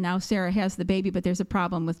 21, now Sarah has the baby, but there's a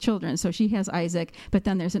problem with children. So she has Isaac, but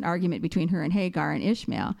then there's an argument between her and Hagar and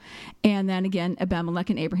Ishmael. And then again, Abimelech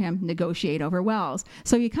and Abraham negotiate over wells.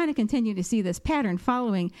 So you kind of continue to see this pattern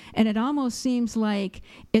following, and it almost seems like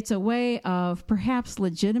it's a way of perhaps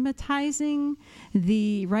legitimatizing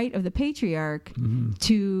the right of the patriarch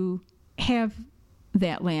to have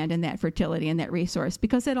that land and that fertility and that resource,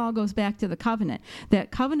 because it all goes back to the covenant. That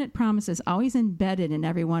covenant promise is always embedded in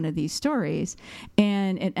every one of these stories,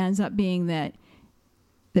 and it ends up being that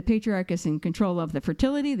the patriarch is in control of the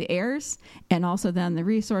fertility, the heirs, and also then the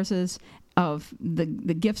resources of the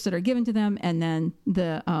gifts that are given to them, and then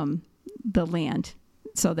the land.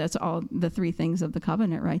 So that's all the three things of the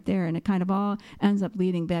covenant right there. And it kind of all ends up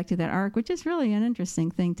leading back to that arc, which is really an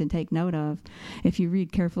interesting thing to take note of if you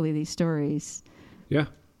read carefully these stories. Yeah.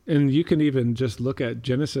 And you can even just look at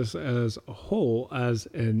Genesis as a whole as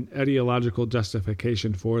an ideological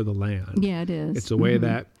justification for the land. Yeah, it is. It's a way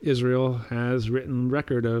that Israel has written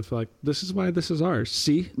record of, like, this is why this is ours.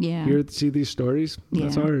 See? Yeah. Here, see these stories?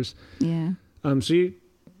 That's ours. Yeah. So you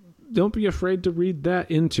don't be afraid to read that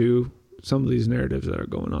into some of these narratives that are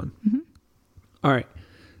going on. All right.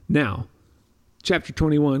 Now, chapter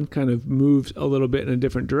 21 kind of moves a little bit in a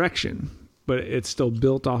different direction, but it's still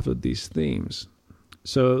built off of these themes.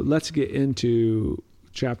 So let's get into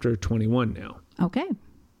chapter 21 now. Okay.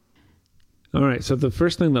 All right. So the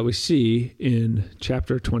first thing that we see in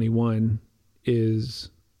chapter 21 is,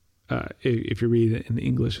 if you read it in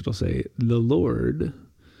English, it'll say the Lord.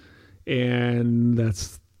 And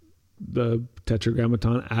that's the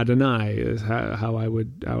tetragrammaton Adonai is how I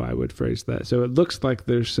would phrase that. So it looks like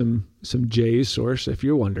there's some J's source, if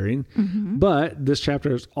you're wondering, but this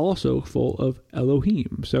chapter is also full of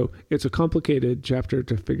Elohim. So it's a complicated chapter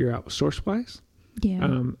to figure out source wise.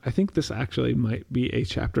 Yeah. I think this actually might be a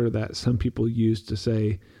chapter that some people use to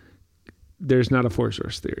say there's not a four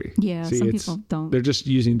source theory. Yeah, some people don't. They're just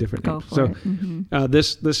using different names. So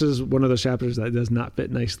this is one of those chapters that does not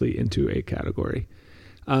fit nicely into a category.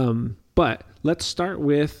 But let's start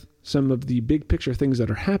with some of the big picture things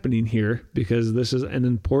that are happening here, because this is an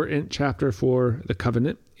important chapter for the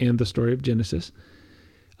covenant and the story of Genesis.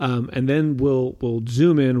 And then we'll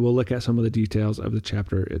zoom in. We'll look at some of the details of the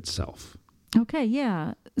chapter itself. Okay,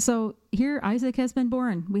 yeah. So here Isaac has been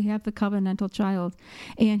born. We have the covenantal child,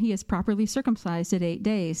 and he is properly circumcised at 8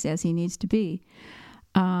 days, as he needs to be.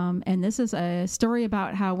 And this is a story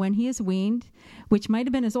about how when he is weaned, which might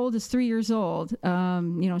have been as old as 3 years old,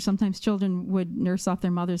 sometimes children would nurse off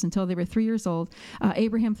their mothers until they were 3 years old,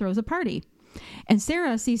 Abraham throws a party. And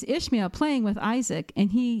Sarah sees Ishmael playing with Isaac,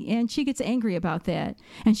 and she gets angry about that.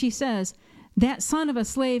 And she says, that son of a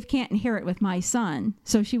slave can't inherit with my son.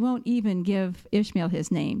 So she won't even give Ishmael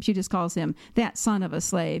his name. She just calls him that son of a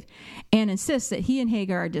slave and insists that he and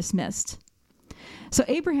Hagar are dismissed. So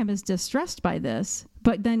Abraham is distressed by this,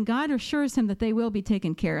 but then God assures him that they will be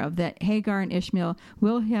taken care of, that Hagar and Ishmael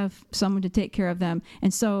will have someone to take care of them.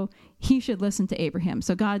 And so he should listen to Abraham.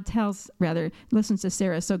 So listens to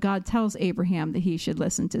Sarah. So God tells Abraham that he should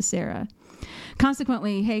listen to Sarah.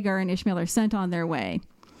 Consequently, Hagar and Ishmael are sent on their way.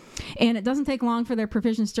 And it doesn't take long for their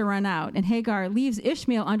provisions to run out. And Hagar leaves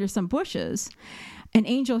Ishmael under some bushes. An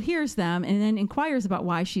angel hears them and then inquires about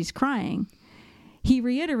why she's crying. He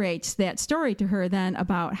reiterates that story to her then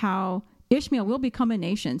about how Ishmael will become a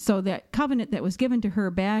nation. So that covenant that was given to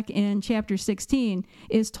her back in chapter 16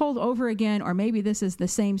 is told over again, or maybe this is the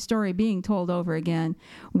same story being told over again,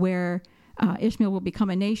 where Ishmael will become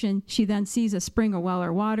a nation. She then sees a spring or well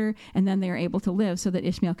or water, and then they are able to live so that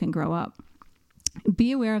Ishmael can grow up.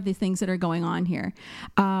 Be aware of the things that are going on here.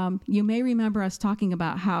 You may remember us talking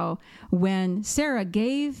about how when Sarah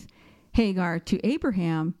gave Hagar to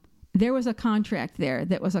Abraham, there was a contract there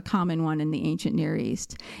that was a common one in the ancient Near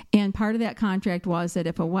East. And part of that contract was that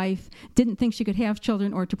if a wife didn't think she could have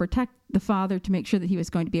children, or to protect the father to make sure that he was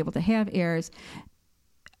going to be able to have heirs,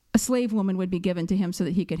 a slave woman would be given to him so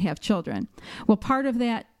that he could have children. Well, part of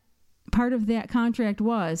that contract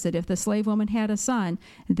was that if the slave woman had a son,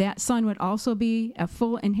 that son would also be a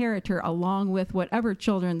full inheritor along with whatever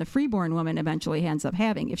children the freeborn woman eventually ends up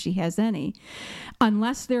having, if she has any,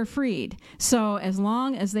 unless they're freed. So as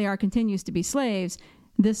long as they continues to be slaves,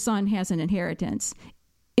 this son has an inheritance.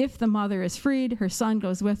 If the mother is freed, her son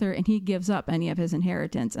goes with her, and he gives up any of his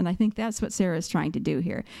inheritance. And I think that's what Sarah is trying to do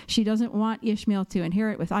here. She doesn't want Ishmael to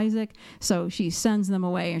inherit with Isaac, so she sends them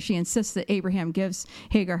away, and she insists that Abraham gives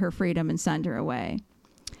Hagar her freedom and send her away.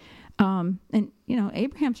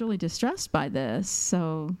 Abraham's really distressed by this.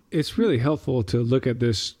 So it's really helpful to look at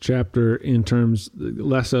this chapter in terms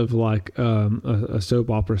less of like a soap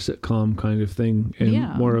opera sitcom kind of thing,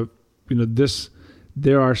 and more of this.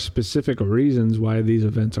 There are specific reasons why these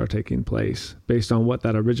events are taking place based on what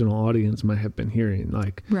that original audience might have been hearing.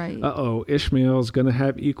 Like, right. Ishmael's going to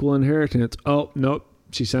have equal inheritance. Oh, nope,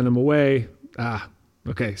 she sent him away.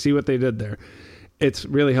 Okay, see what they did there. It's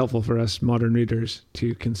really helpful for us modern readers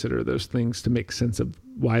to consider those things to make sense of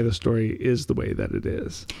why the story is the way that it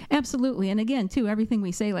is. Absolutely. And again, too, everything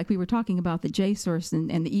we say, like we were talking about the J source and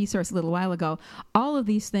the E source a little while ago, all of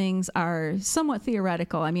these things are somewhat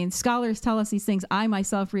theoretical. I mean, scholars tell us these things. I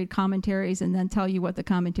myself read commentaries and then tell you what the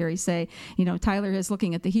commentaries say. Tyler is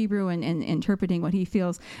looking at the Hebrew and interpreting what he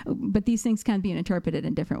feels, but these things can be interpreted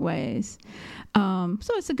in different ways. So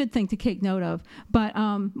it's a good thing to take note of. But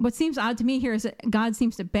what seems odd to me here is that God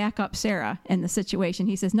seems to back up Sarah in the situation.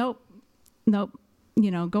 He says, nope,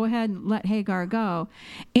 go ahead and let Hagar go.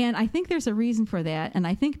 And I think there's a reason for that. And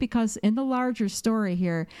I think because in the larger story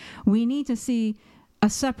here, we need to see a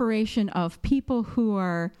separation of people who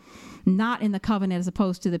are not in the covenant as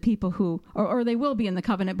opposed to the people who, or they will be in the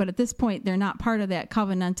covenant, but at this point, they're not part of that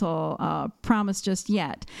covenantal promise just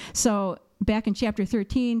yet. So back in chapter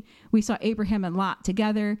 13, we saw Abraham and Lot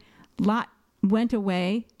together. Lot went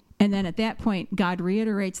away. And then at that point, God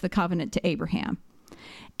reiterates the covenant to Abraham.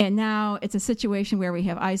 And now it's a situation where we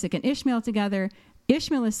have Isaac and Ishmael together.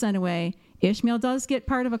 Ishmael is sent away. Ishmael does get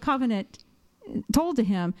part of a covenant told to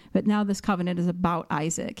him, but now this covenant is about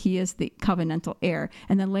Isaac. He is the covenantal heir.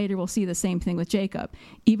 And then later we'll see the same thing with Jacob.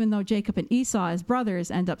 Even though Jacob and Esau as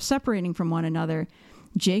brothers end up separating from one another,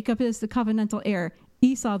 Jacob is the covenantal heir.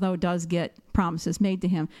 Esau, though, does get promises made to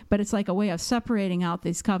him, but it's like a way of separating out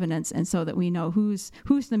these covenants, and so that we know who's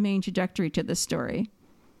the main trajectory to this story.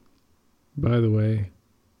 By the way,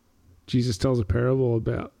 Jesus tells a parable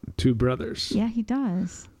about two brothers. Yeah, he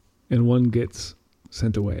does. And one gets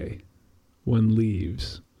sent away, one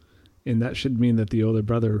leaves. And that should mean that the older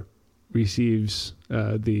brother receives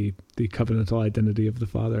the covenantal identity of the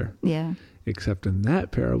father. Yeah. Except in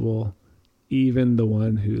that parable, even the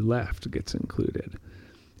one who left gets included.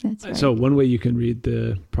 That's right. So one way you can read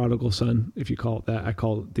the prodigal son, if you call it that, I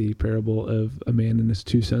call it the parable of a man and his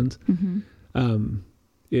two sons. Mm-hmm.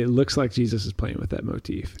 It looks like Jesus is playing with that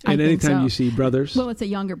motif. I And think anytime so. you see brothers. Well, it's a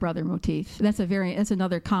younger brother motif. That's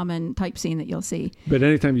another common type scene that you'll see. But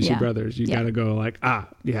anytime you see Yeah. brothers, you Yeah. got to go like,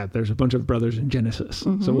 there's a bunch of brothers in Genesis.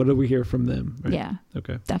 Mhm. So what do we hear from them? Right? Yeah.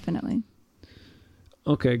 Okay. Definitely.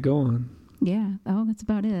 Okay, go on. Yeah. Oh, that's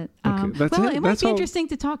about it. Okay, that's well, it? it might That's be all? interesting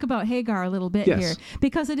to talk about Hagar a little bit Yes. here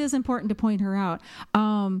because it is important to point her out.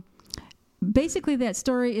 Basically, that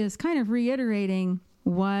story is kind of reiterating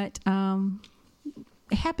what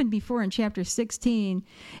happened before in chapter 16.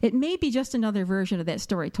 It may be just another version of that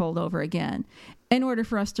story told over again in order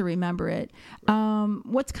for us to remember it.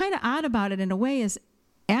 What's kind of odd about it in a way is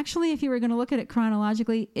actually, if you were going to look at it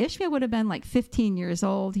chronologically, Ishmael would have been like 15 years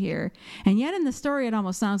old here. And yet in the story, it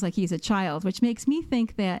almost sounds like he's a child, which makes me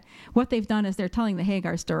think that what they've done is they're telling the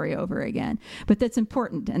Hagar story over again. But that's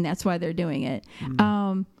important, and that's why they're doing it.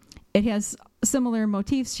 It has similar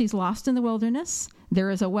motifs. She's lost in the wilderness. There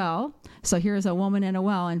is a well. So here's a woman and a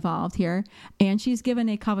well involved here. And she's given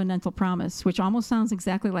a covenantal promise, which almost sounds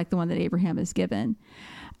exactly like the one that Abraham is given.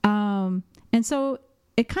 And so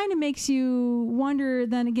it kind of makes you wonder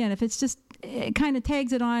then again, if it's just, it kind of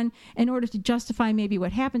tags it on in order to justify maybe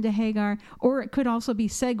what happened to Hagar, or it could also be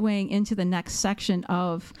segueing into the next section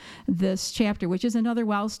of this chapter, which is another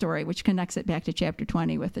well story, which connects it back to chapter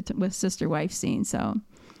 20 with sister-wife scene. So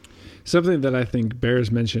Something that I think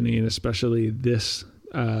bears mentioning, especially this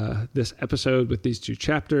episode with these two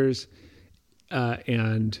chapters,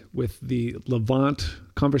 and with the Levant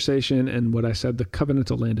conversation and what I said, the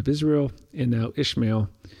covenantal land of Israel, and now Ishmael,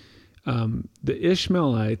 the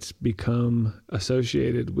Ishmaelites become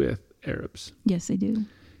associated with Arabs. yes, they do.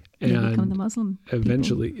 And they become the Muslim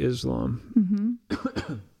eventually Islam.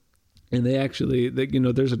 Mm-hmm. And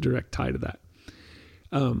there's a direct tie to that.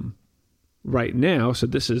 Right now, so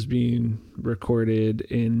this is being recorded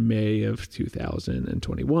in May of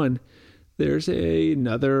 2021, there's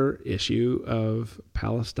another issue of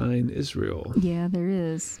Palestine-Israel. Yeah, there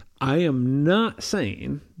is. I am not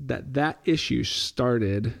saying that issue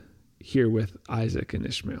started here with Isaac and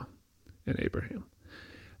Ishmael and Abraham.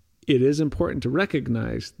 It is important to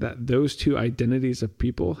recognize that those two identities of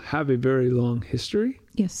people have a very long history.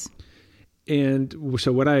 Yes. And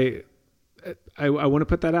so what I want to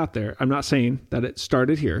put that out there. I'm not saying that it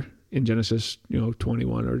started here in Genesis,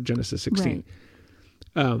 21 or Genesis 16.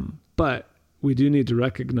 Right. But we do need to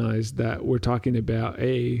recognize that we're talking about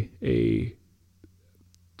a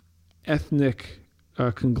ethnic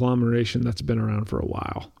conglomeration that's been around for a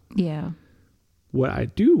while. Yeah. What I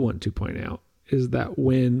do want to point out is that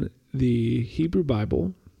when the Hebrew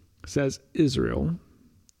Bible says Israel,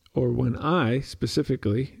 or when I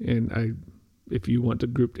specifically, and if you want to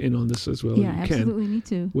group in on this as well, yeah, you absolutely, can. me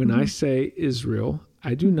too. When Mm-hmm. I say Israel,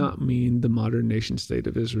 I do not mean the modern nation state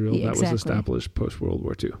of Israel that was established post-World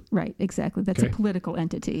War II. Right, exactly. That's a political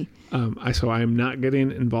entity. So I am not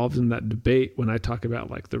getting involved in that debate when I talk about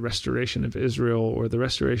like the restoration of Israel or the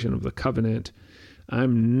restoration of the covenant.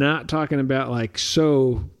 I'm not talking about like,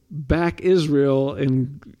 so back Israel.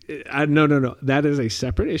 No. That is a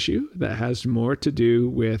separate issue that has more to do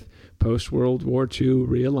with post-World War II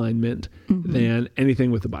realignment than anything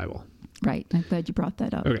with the Bible. Right. I'm glad you brought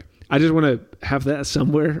that up. Okay. I just want to have that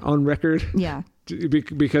somewhere on record. Yeah.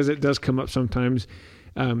 Because it does come up sometimes.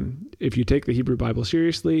 If you take the Hebrew Bible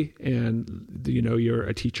seriously and, you're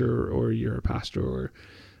a teacher or you're a pastor or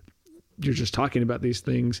you're just talking about these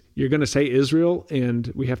things, you're going to say Israel,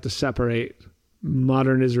 and we have to separate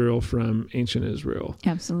modern Israel from ancient Israel.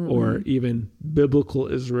 Absolutely. Or even biblical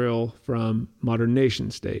Israel from modern nation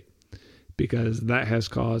state, because that has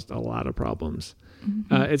caused a lot of problems.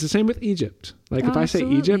 Mm-hmm. It's the same with Egypt. Like if I say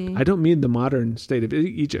Egypt, I don't mean the modern state of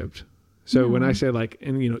Egypt. So when I say like,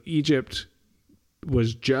 Egypt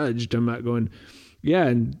was judged, I'm not going, yeah,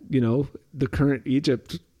 and the current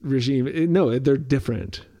Egypt regime. No, they're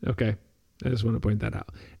different. Okay. I just want to point that out.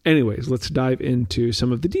 Anyways, let's dive into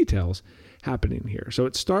some of the details happening here. So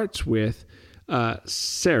it starts with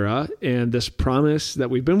Sarah and this promise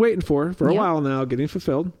that we've been waiting for a while now, getting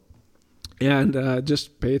fulfilled. And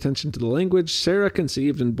just pay attention to the language. Sarah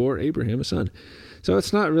conceived and bore Abraham a son. So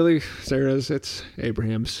it's not really Sarah's, it's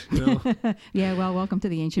Abraham's. Yeah, well, welcome to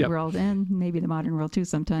the ancient world and maybe the modern world too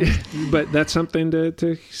sometimes. But that's something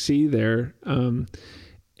to see there.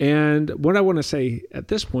 And what I want to say at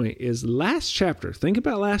this point is last chapter. Think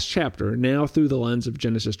about last chapter now through the lens of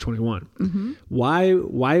Genesis 21. Mm-hmm.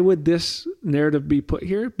 Why would this narrative be put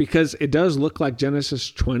here? Because it does look like Genesis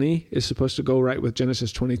 20 is supposed to go right with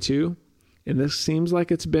Genesis 22. And this seems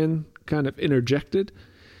like it's been kind of interjected.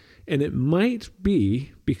 And it might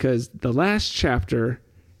be because the last chapter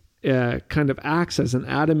kind of acts as an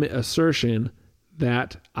adamant assertion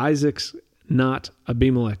that Isaac's not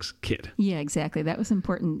Abimelech's kid. Yeah, exactly. That was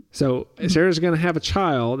important. So Sarah's going to have a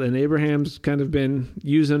child, and Abraham's kind of been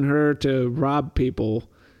using her to rob people.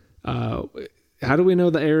 How do we know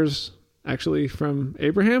the heir's actually from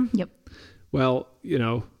Abraham? Yep. Well,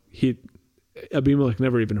 Abimelech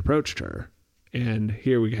never even approached her. And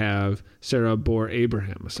here we have Sarah bore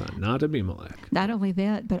Abraham a son, not Abimelech. Not only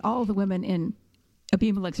that, but all the women in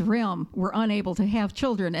Abimelech's realm were unable to have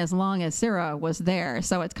children as long as Sarah was there.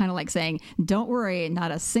 So it's kind of like saying, don't worry,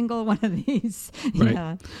 not a single one of these. Right.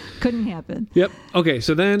 Yeah, couldn't happen. Yep. Okay,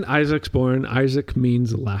 so then Isaac's born. Isaac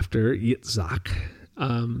means laughter, Yitzhak.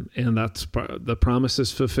 And that's the promise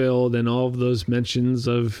is fulfilled, and all of those mentions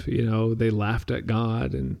of, they laughed at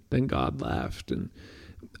God, and then God laughed, and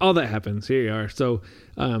all that happens. Here you are. So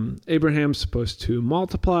Abraham's supposed to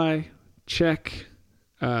multiply, check,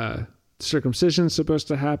 circumcision's supposed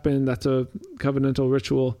to happen. That's a covenantal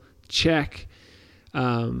ritual. Check.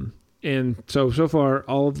 And so far,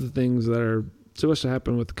 all of the things that are supposed to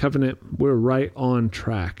happen with the covenant, we're right on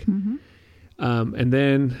track. Mm-hmm. And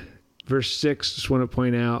then verse 6, just want to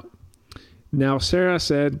point out, now Sarah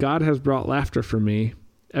said, God has brought laughter for me.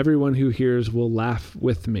 Everyone who hears will laugh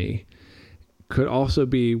with me. Could also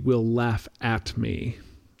be will laugh at me.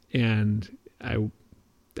 And I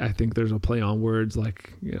think there's a play on words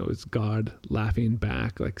like, it's God laughing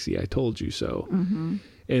back, like, see, I told you so. Mm-hmm.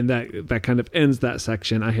 And that kind of ends that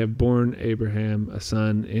section. I have borne Abraham a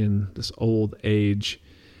son in this old age.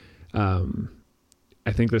 I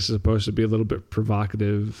think this is supposed to be a little bit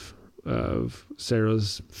provocative of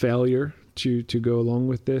Sarah's failure to go along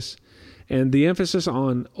with this. And the emphasis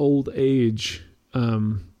on old age,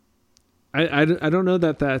 I don't know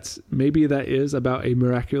maybe that is about a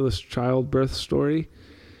miraculous childbirth story.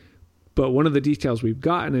 But one of the details we've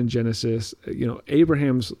gotten in Genesis,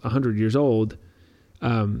 Abraham's 100 years old.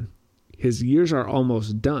 His years are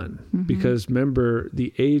almost done, mm-hmm. because remember,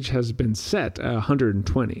 the age has been set at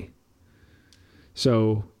 120.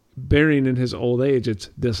 So bearing in his old age,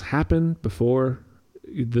 this happened before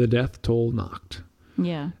the death toll knocked.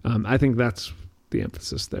 Yeah. I think that's the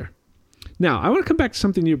emphasis there. Now, I want to come back to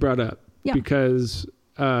something you brought up, because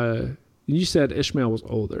you said Ishmael was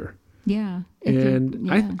older. Yeah.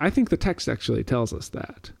 I think the text actually tells us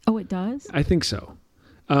that. Oh, it does? I think so.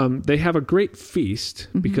 They have a great feast,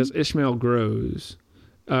 mm-hmm. because Ishmael grows,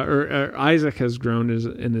 or Isaac has grown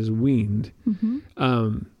and is weaned.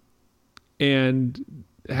 Mm-hmm. And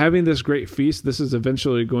having this great feast, this is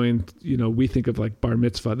eventually going, we think of like bar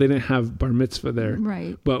mitzvah. They didn't have bar mitzvah there.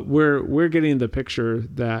 Right. But we're getting the picture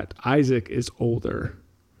that Isaac is older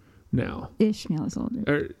now. Ishmael is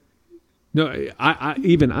older. No,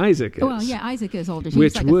 even Isaac is. Well, yeah, Isaac is older.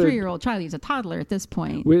 He's like a 3-year-old child. He's a toddler at this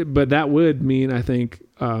point. But that would mean, I think,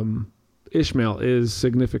 Ishmael is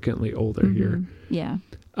significantly older, mm-hmm. here. Yeah.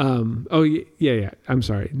 Yeah. I'm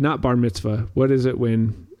sorry. Not bar mitzvah. What is it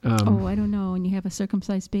when... I don't know. When you have a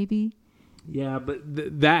circumcised baby? Yeah, but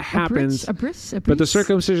that happens. A bris. But the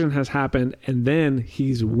circumcision has happened, and then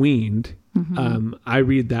he's weaned. Mm-hmm. I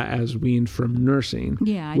read that as weaned from nursing.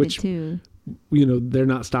 Yeah, I did too. They're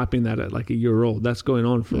not stopping that at like a year old. That's going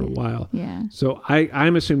on for a while. Yeah. So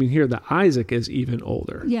I'm assuming here that Isaac is even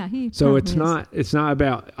older. Yeah, so it's not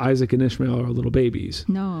about Isaac and Ishmael are little babies.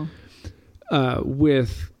 No.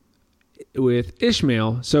 With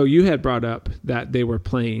Ishmael, so you had brought up that they were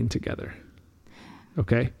playing together.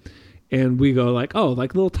 Okay. And we go like,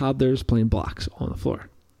 like little toddlers playing blocks on the floor.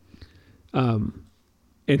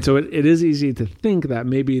 And so it is easy to think that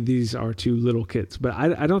maybe these are two little kids, but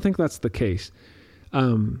I don't think that's the case.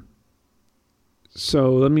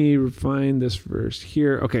 So let me find this verse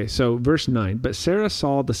here. Okay, so verse 9. But Sarah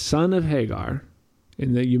saw the son of Hagar,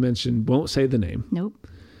 and that you mentioned, won't say the name. Nope.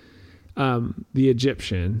 The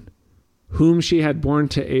Egyptian, whom she had borne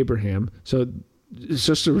to Abraham. So it's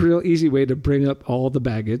just a real easy way to bring up all the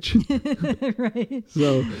baggage. Right.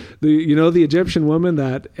 So the Egyptian woman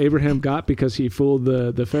that Abraham got because he fooled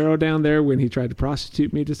the Pharaoh down there when he tried to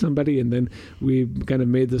prostitute me to somebody, and then we kind of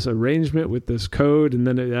made this arrangement with this code, and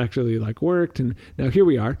then it actually worked, and now here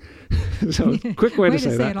we are. So quick way to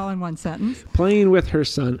say that. It all in one sentence. Playing with her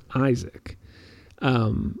son Isaac.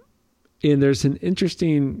 And there's an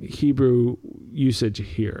interesting Hebrew usage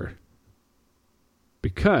here.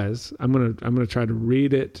 because I'm gonna try to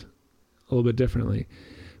read it a little bit differently.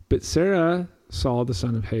 But Sarah saw the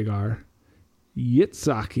son of Hagar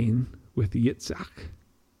Yitzhaking with Yitzhak.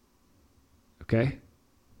 Okay,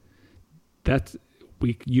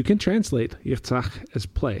 you can translate Yitzhak as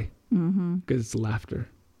play because it's laughter,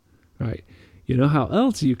 right? You know how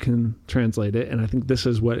else you can translate it, and I think this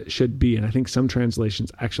is what it should be, and I think some translations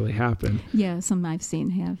actually happen. Yeah, some I've seen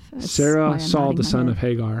have. Sarah saw the son of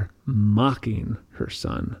Hagar mocking her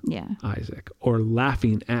son Isaac, or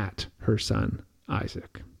laughing at her son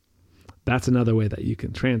Isaac. That's another way that you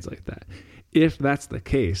can translate that. If that's the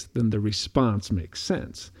case, then the response makes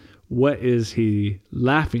sense. What is he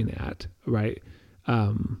laughing at, right?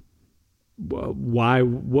 Why?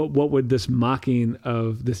 What would this mocking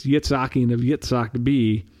of this Yitzhaking of Yitzhak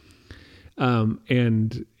be?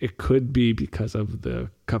 And it could be because of the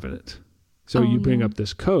covenant. So you bring up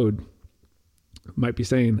this code, might be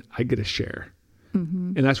saying, I get a share.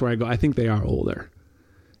 And that's where I go, I think they are older.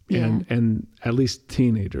 And at least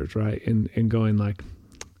teenagers, right? And going like,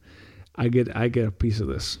 I get a piece of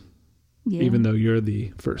this, even though you're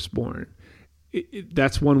the firstborn.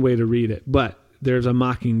 That's one way to read it. But there's a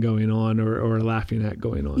mocking going on or a laughing at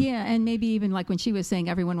going on. Yeah, and maybe even like when she was saying,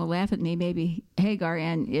 everyone will laugh at me, maybe Hagar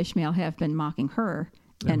and Ishmael have been mocking her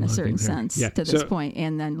in a certain sense to this point,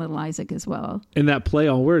 and then little Isaac as well. And that play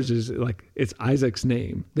on words is like, it's Isaac's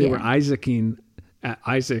name. They were Isaaking at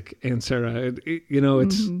Isaac and Sarah.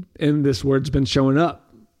 It's and this word's been showing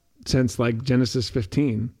up since like Genesis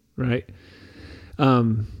 15, right?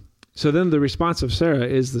 So then the response of Sarah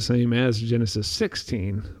is the same as Genesis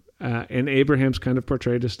 16. And Abraham's kind of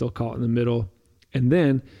portrayed as still caught in the middle. And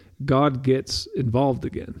then God gets involved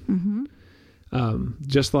again.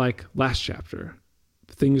 Just like last chapter.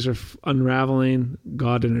 Things are unraveling,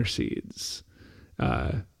 God intercedes.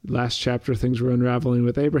 Last chapter, things were unraveling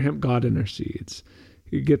with Abraham, God intercedes.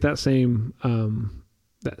 You get that same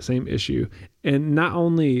issue. And not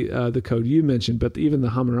only the code you mentioned, but even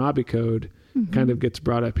the Hammurabi code kind of gets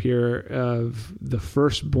brought up here, of the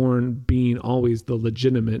firstborn being always the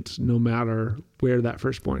legitimate, no matter where that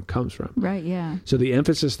firstborn comes from. Right, yeah. So the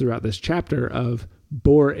emphasis throughout this chapter of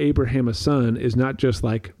bore Abraham a son is not just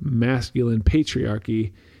like masculine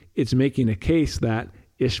patriarchy. It's making a case that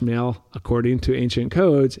Ishmael, according to ancient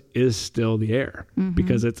codes, is still the heir,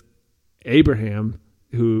 because it's Abraham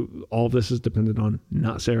who all of this is dependent on,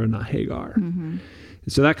 not Sarah, not Hagar.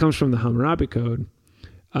 So that comes from the Hammurabi code.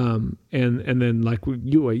 And then like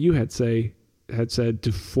you had said,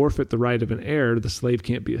 to forfeit the right of an heir, the slave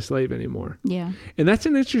can't be a slave anymore. Yeah. And that's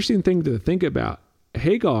an interesting thing to think about.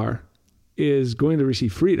 Hagar is going to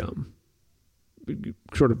receive freedom,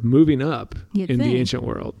 sort of moving up in the ancient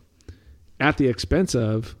world at the expense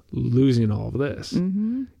of losing all of this.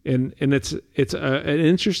 And it's an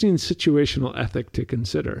interesting situational ethic to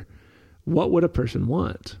consider. What would a person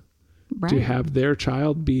want? To have their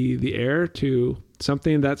child be the heir to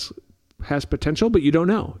something has potential, but you don't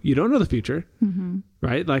know. You don't know the future,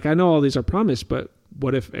 right? Like, I know all these are promised, but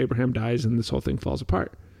what if Abraham dies and this whole thing falls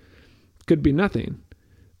apart? Could be nothing.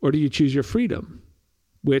 Or do you choose your freedom,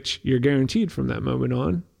 which you're guaranteed from that moment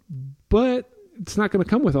on, but it's not going to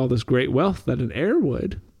come with all this great wealth that an heir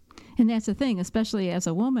would. And that's the thing, especially as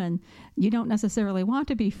a woman, you don't necessarily want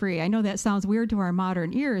to be free. I know that sounds weird to our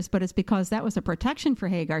modern ears, but it's because that was a protection for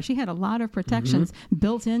Hagar. She had a lot of protections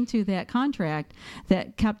built into that contract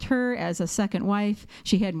that kept her as a second wife.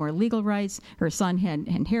 She had more legal rights. Her son had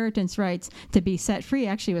inheritance rights. To be set free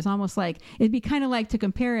actually was almost like, it'd be kind of like, to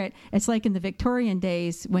compare it, it's like in the Victorian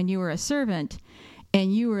days when you were a servant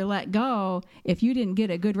and you were let go. If you didn't get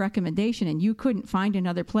a good recommendation and you couldn't find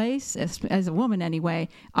another place, as a woman anyway,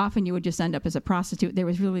 often you would just end up as a prostitute. There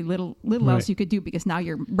was really little else you could do, because now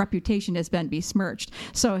your reputation has been besmirched.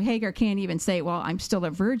 So Hagar can't even say, well, I'm still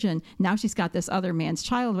a virgin. Now she's got this other man's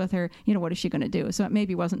child with her. What is she going to do? So it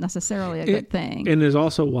maybe wasn't necessarily a good thing. And is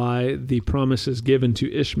also why the promises given to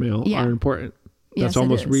Ishmael are important. That's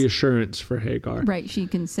almost reassurance for Hagar. Right. She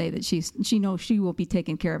can say that she knows she will be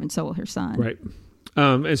taken care of, and so will her son. Right.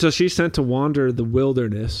 And so she's sent to wander the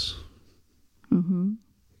wilderness.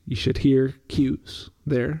 You should hear cues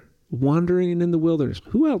there. Wandering in the wilderness.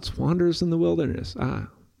 Who else wanders in the wilderness?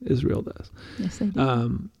 Israel does. Yes, they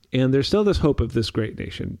do. And there's still this hope of this great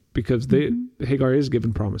nation, because Hagar is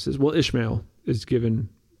given promises. Well, Ishmael is given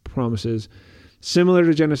promises. Similar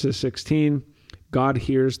to Genesis 16, God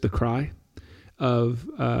hears the cry of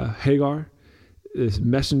Hagar. This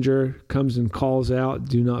messenger comes and calls out,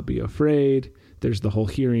 do not be afraid. There's the whole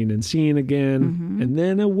hearing and seeing again. And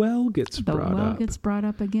then a well gets brought up. The well gets brought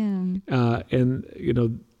up again.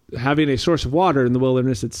 And, having a source of water in the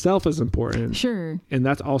wilderness itself is important. Sure. And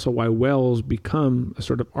that's also why wells become a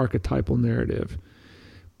sort of archetypal narrative.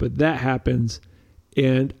 But that happens.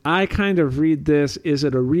 And I kind of read this, is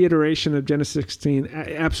it a reiteration of Genesis 16?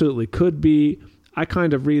 Absolutely could be. I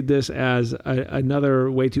kind of read this as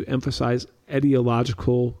another way to emphasize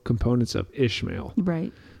ideological components of Ishmael.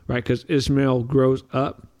 Right. Right, because Ishmael grows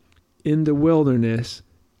up in the wilderness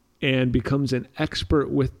and becomes an expert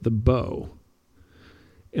with the bow.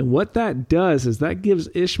 And what that does is that gives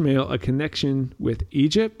Ishmael a connection with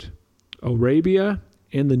Egypt, Arabia,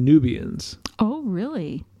 and the Nubians. Oh,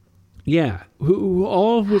 really? Yeah, who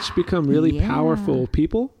all of which become really Yeah. powerful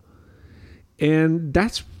people. And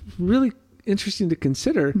that's really interesting to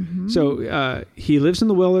consider. Mm-hmm. So he lives in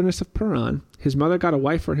the wilderness of Paran. His mother got a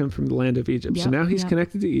wife for him from the land of Egypt. So now he's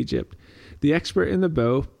connected to Egypt, the expert in the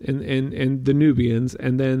bow and the Nubians,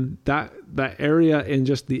 and then that area in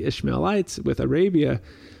just the Ishmaelites with Arabia.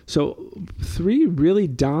 So 3 really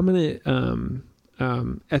dominant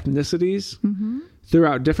ethnicities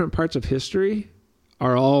throughout different parts of history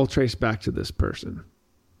are all traced back to this person.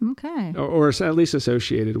 Okay. Or at least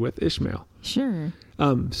associated with Ishmael. Sure.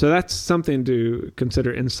 So that's something to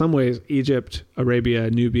consider. In some ways, Egypt,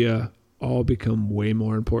 Arabia, Nubia all become way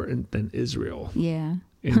more important than Israel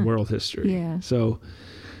in world history. Yeah. So,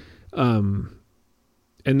 and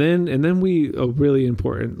then a really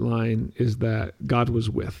important line is that God was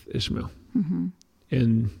with Ishmael. Mm-hmm.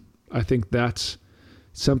 And I think that's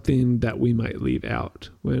something that we might leave out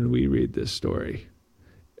when we read this story.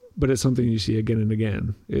 But it's something you see again and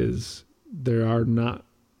again, is there's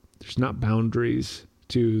not boundaries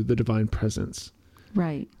to the divine presence.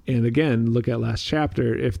 Right. And again, look at last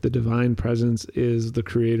chapter. If the divine presence is the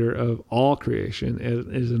creator of all creation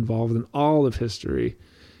and is involved in all of history,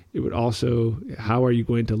 it would also, how are you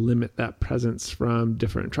going to limit that presence from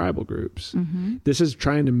different tribal groups? Mm-hmm. This is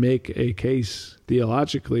trying to make a case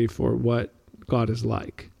theologically for what God is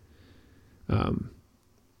like.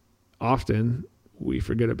 Often we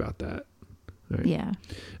forget about that. Right? Yeah.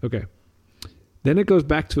 Okay. Then it goes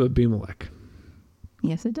back to Abimelech.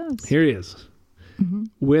 Yes, it does. Here he is. Mm-hmm.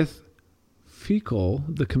 With Phicol,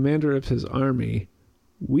 the commander of his army,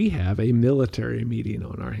 we have a military meeting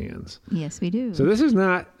on our hands. Yes, we do. So this is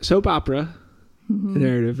not soap opera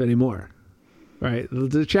narrative anymore, right?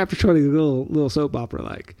 The chapter 20 is a little soap opera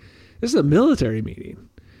like. This is a military meeting.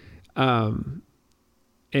 And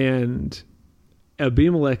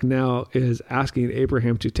Abimelech now is asking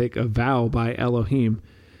Abraham to take a vow by Elohim.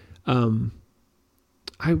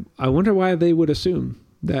 I wonder why they would assume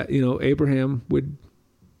that, Abraham would,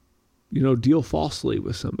 deal falsely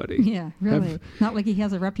with somebody. Yeah, really. Not like he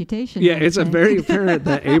has a reputation. Yeah, it's very apparent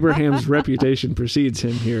that Abraham's reputation precedes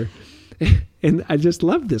him here. And I just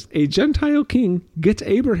love this. A Gentile king gets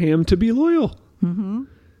Abraham to be loyal. Mm-hmm.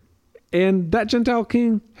 And that Gentile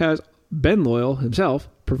king has been loyal himself,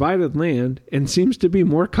 provided land, and seems to be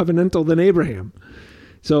more covenantal than Abraham.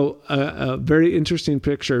 So a very interesting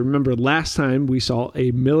picture. Remember, last time we saw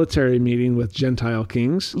a military meeting with Gentile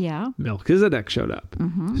kings. Yeah. Melchizedek showed up.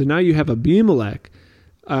 Mm-hmm. So now you have Abimelech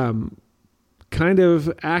kind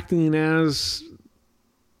of acting as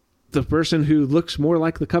the person who looks more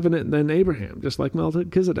like the covenant than Abraham, just like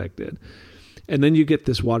Melchizedek did. And then you get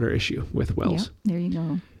this water issue with wells. Yep, there you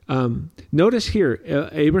go. Notice here,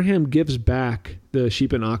 Abraham gives back the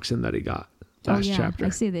sheep and oxen that he got last chapter. I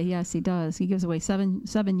see that. Yes, he does. He gives away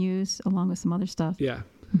seven ewes along with some other stuff. Yeah.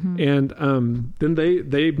 Mm-hmm. And then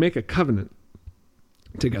they make a covenant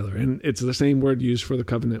together, and it's the same word used for the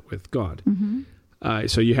covenant with God. Mm-hmm.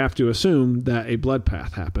 So you have to assume that a blood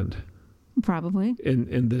path happened, probably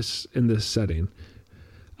in this setting.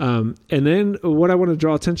 And then what I want to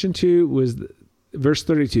draw attention to was verse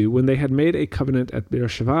 32. When they had made a covenant at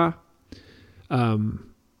Beersheba,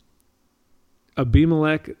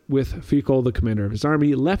 Abimelech with Phicol, the commander of his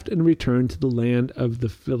army, left and returned to the land of the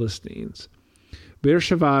Philistines.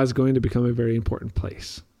 Beersheba is going to become a very important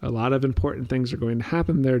place. A lot of important things are going to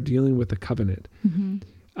happen there dealing with the covenant. Mm-hmm.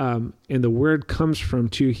 And the word comes from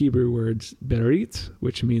 2 Hebrew words, berit,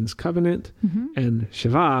 which means covenant, and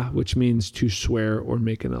sheva, which means to swear or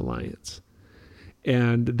make an alliance.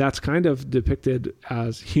 And that's kind of depicted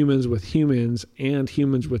as humans with humans and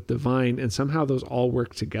humans with divine, and somehow those all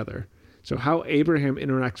work together. So how Abraham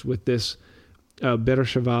interacts with this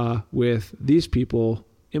Beersheba with these people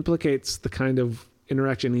implicates the kind of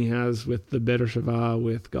interaction he has with the Beersheba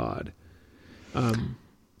with God.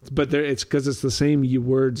 But it's because it's the same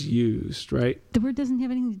words used, right? The word doesn't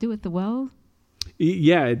have anything to do with the well?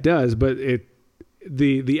 Yeah, it does, but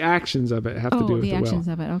the actions of it have to do with the the actions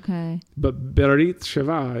well. of it. Okay. But Berit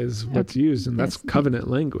Sheva is what's used, and that's covenant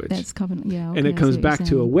language. That's covenant, yeah. Okay, and it comes back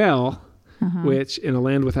to a well, which in a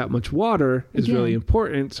land without much water is really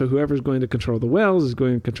important. So whoever's going to control the wells is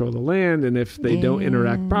going to control the land, and if they don't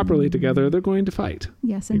interact properly together, they're going to fight.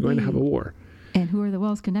 Yes, they're going to have a war. And who are the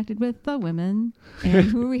wells connected with? The women. And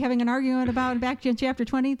who are we having an argument about back in chapter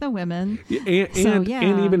 20? The women. And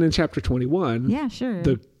even in chapter 21,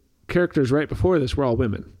 the characters right before this were all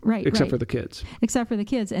women, except for the kids. Except for the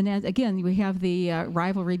kids. And again, we have the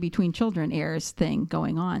rivalry between children heirs thing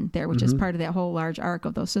going on there, which is part of that whole large arc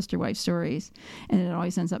of those sister wife stories. And it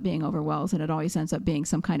always ends up being over wells, and it always ends up being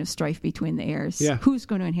some kind of strife between the heirs. Yeah. Who's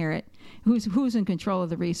going to inherit? Who's in control of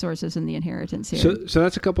the resources and the inheritance here? So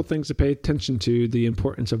that's a couple things to pay attention to: the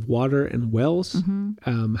importance of water and wells,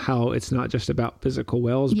 how it's not just about physical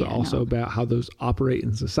wells, but also about how those operate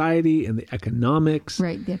in society and the economics.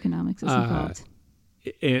 Right, the economics is involved.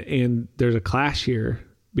 And there's a clash here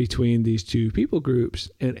between these two people groups,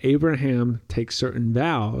 and Abraham takes certain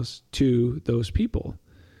vows to those people,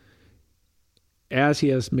 as he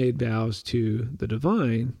has made vows to the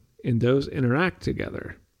divine, and those interact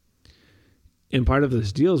together. And part of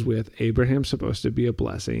this deals with Abraham's supposed to be a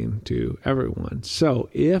blessing to everyone. So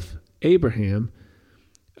if Abraham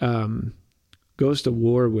goes to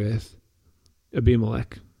war with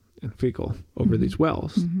Abimelech and Phicol over these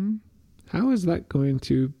wells, how is that going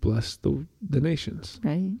to bless the nations?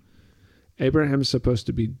 Right. Abraham's supposed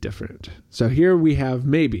to be different. So here we have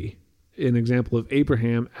maybe an example of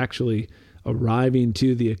Abraham actually arriving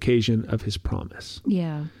to the occasion of his promise.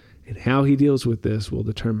 Yeah. And how he deals with this will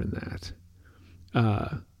determine that.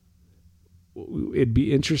 It'd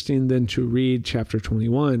be interesting then to read chapter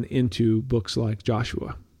 21 into books like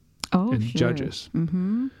Joshua and Judges,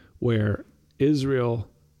 where Israel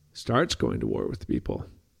starts going to war with the people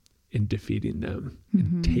and defeating them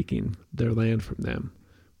and taking their land from them.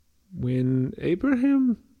 When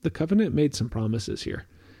Abraham, the covenant, made some promises here,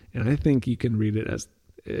 and I think you can read it as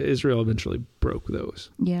Israel eventually broke those.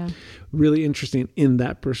 Yeah. Really interesting in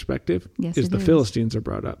that perspective is the Philistines are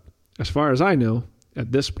brought up. As far as I know,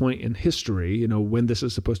 at this point in history, when this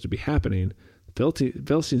is supposed to be happening,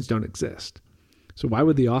 Philistines don't exist. So why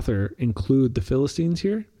would the author include the Philistines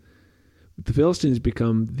here? The Philistines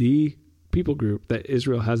become the people group that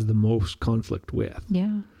Israel has the most conflict with.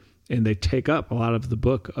 Yeah. And they take up a lot of the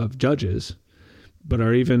book of Judges, but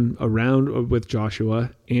are even around with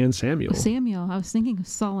Joshua and Samuel. I was thinking of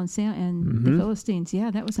Saul and the Philistines.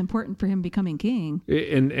 Yeah, that was important for him becoming king.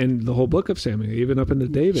 And the whole book of Samuel, even up into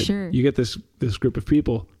David. Sure. You get this group of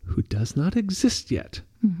people who does not exist yet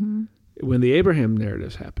when the Abraham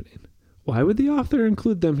narrative's happening. Why would the author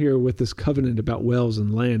include them here with this covenant about wells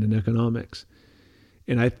and land and economics?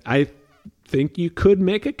 And I think you could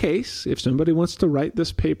make a case, if somebody wants to write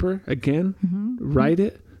this paper again, write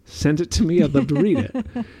it, send it to me. I'd love to read it.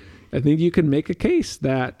 I think you can make a case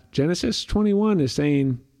that Genesis 21 is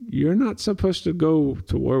saying you're not supposed to go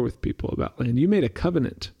to war with people about land. You made a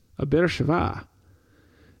covenant, a Ber Sheva,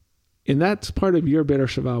 and that's part of your Ber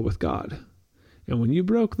Sheva with God. And when you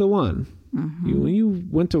broke the one, when you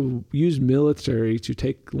went to use military to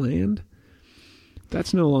take land,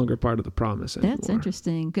 that's no longer part of the promise anymore. That's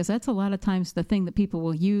interesting, because that's a lot of times the thing that people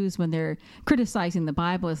will use when they're criticizing the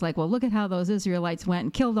Bible is like, well, look at how those Israelites went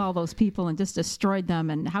and killed all those people and just destroyed them,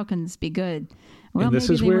 and how can this be good? Well,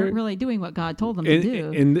 maybe they weren't really doing what God told them to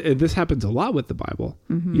do. And this happens a lot with the Bible.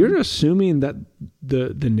 You're assuming that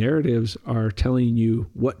the narratives are telling you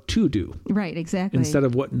what to do. Right, exactly. Instead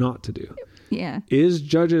of what not to do. Yeah. Is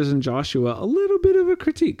Judges and Joshua a little bit of a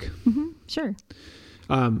critique? Sure.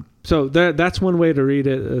 So that's one way to read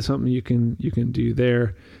it. Something you can do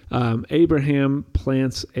there. Abraham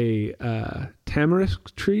plants a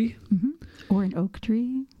tamarisk tree, or an oak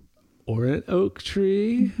tree,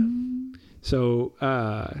 So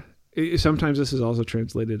sometimes this is also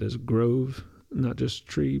translated as grove, not just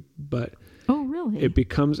tree, but it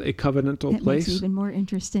becomes a covenantal place. Makes it even more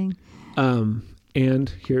interesting. And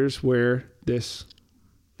here's where this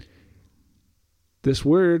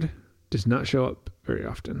word does not show up very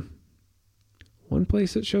often. One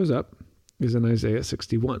place it shows up is in Isaiah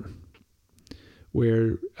 61,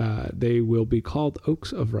 where they will be called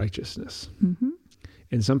oaks of righteousness.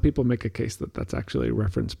 And some people make a case that that's actually a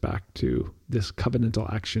reference back to this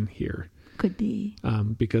covenantal action here. Could be.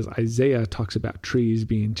 Because Isaiah talks about trees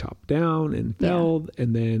being chopped down and felled,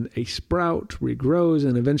 and then a sprout regrows,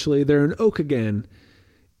 and eventually they're an oak again.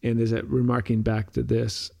 And is it remarking back to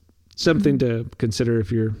this? Something to consider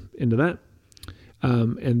if you're into that.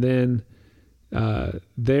 And then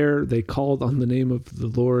There they called on the name of the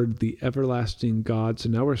Lord, the everlasting God. So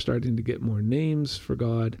now we're starting to get more names for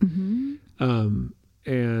God.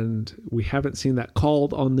 And we haven't seen that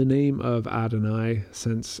called on the name of Adonai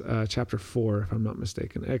since chapter 4, if I'm not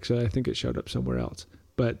mistaken. Actually, I think it showed up somewhere else.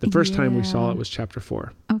 But the first time we saw it was chapter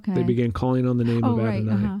 4. Okay. They began calling on the name of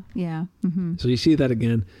Adonai. Yeah. So you see that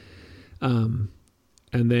again. And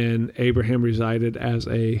then Abraham resided as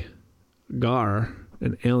a gar,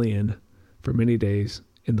 an alien, for many days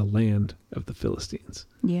in the land of the Philistines.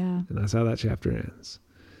 Yeah. And that's how that chapter ends.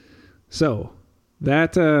 So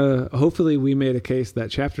that hopefully we made a case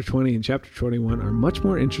that chapter 20 and chapter 21 are much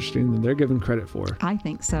more interesting than they're given credit for. I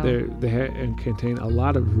think so. They contain a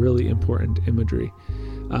lot of really important imagery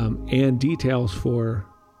and details for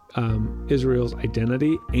Israel's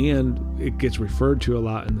identity, and it gets referred to a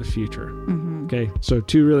lot in the future. Okay, so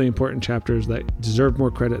 2 really important chapters that deserve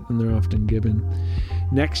more credit than they're often given.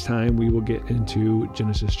 Next time we will get into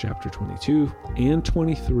Genesis chapter 22 and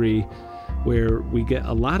 23, where we get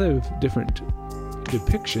a lot of different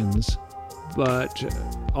depictions, but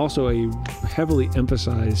also a heavily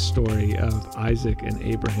emphasized story of Isaac and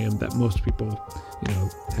Abraham that most people,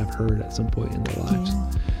 have heard at some point in their lives.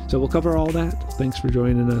 So we'll cover all that. Thanks for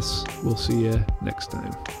joining us. We'll see you next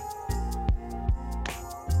time.